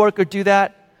friend, coworker, do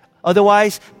that.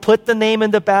 Otherwise, put the name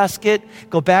in the basket,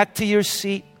 go back to your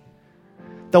seat.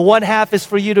 The one half is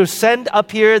for you to send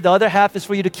up here. The other half is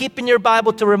for you to keep in your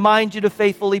Bible to remind you to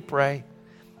faithfully pray.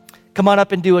 Come on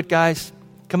up and do it, guys.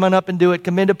 Come on up and do it.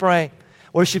 Come in to pray.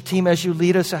 Worship team, as you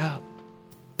lead us out.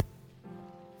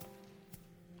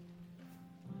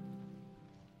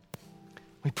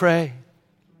 We pray.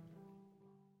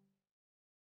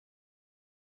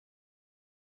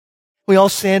 We all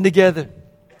stand together.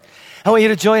 I want you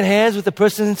to join hands with the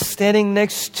person standing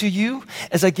next to you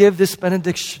as I give this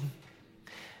benediction.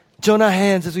 Join our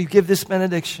hands as we give this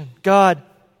benediction. God,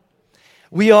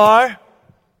 we are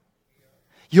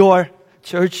your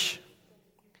church.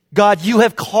 God, you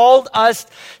have called us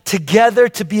together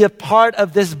to be a part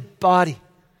of this body.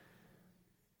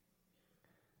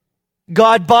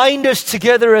 God, bind us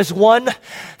together as one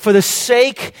for the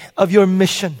sake of your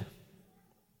mission.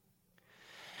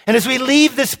 And as we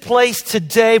leave this place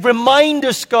today, remind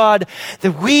us, God,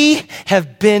 that we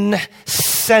have been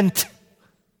sent.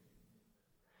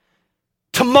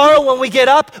 Tomorrow when we get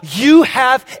up, you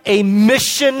have a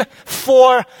mission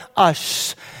for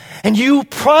us. And you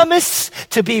promise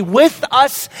to be with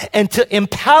us and to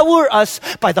empower us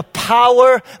by the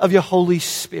power of your Holy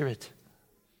Spirit.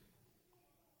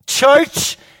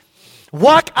 Church,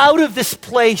 walk out of this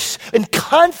place in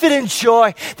confident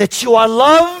joy that you are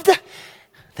loved,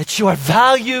 that you are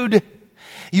valued,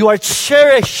 you are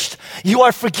cherished, you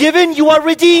are forgiven, you are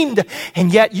redeemed,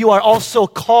 and yet you are also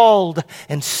called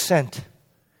and sent.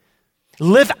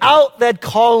 Live out that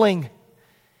calling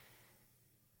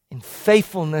in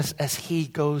faithfulness as He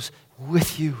goes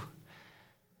with you,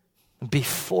 and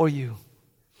before you,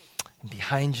 and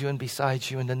behind you, and beside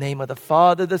you, in the name of the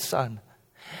Father, the Son,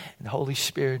 and the Holy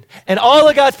Spirit. And all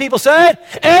of God's people said,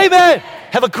 Amen.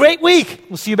 Have a great week.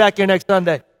 We'll see you back here next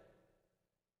Sunday.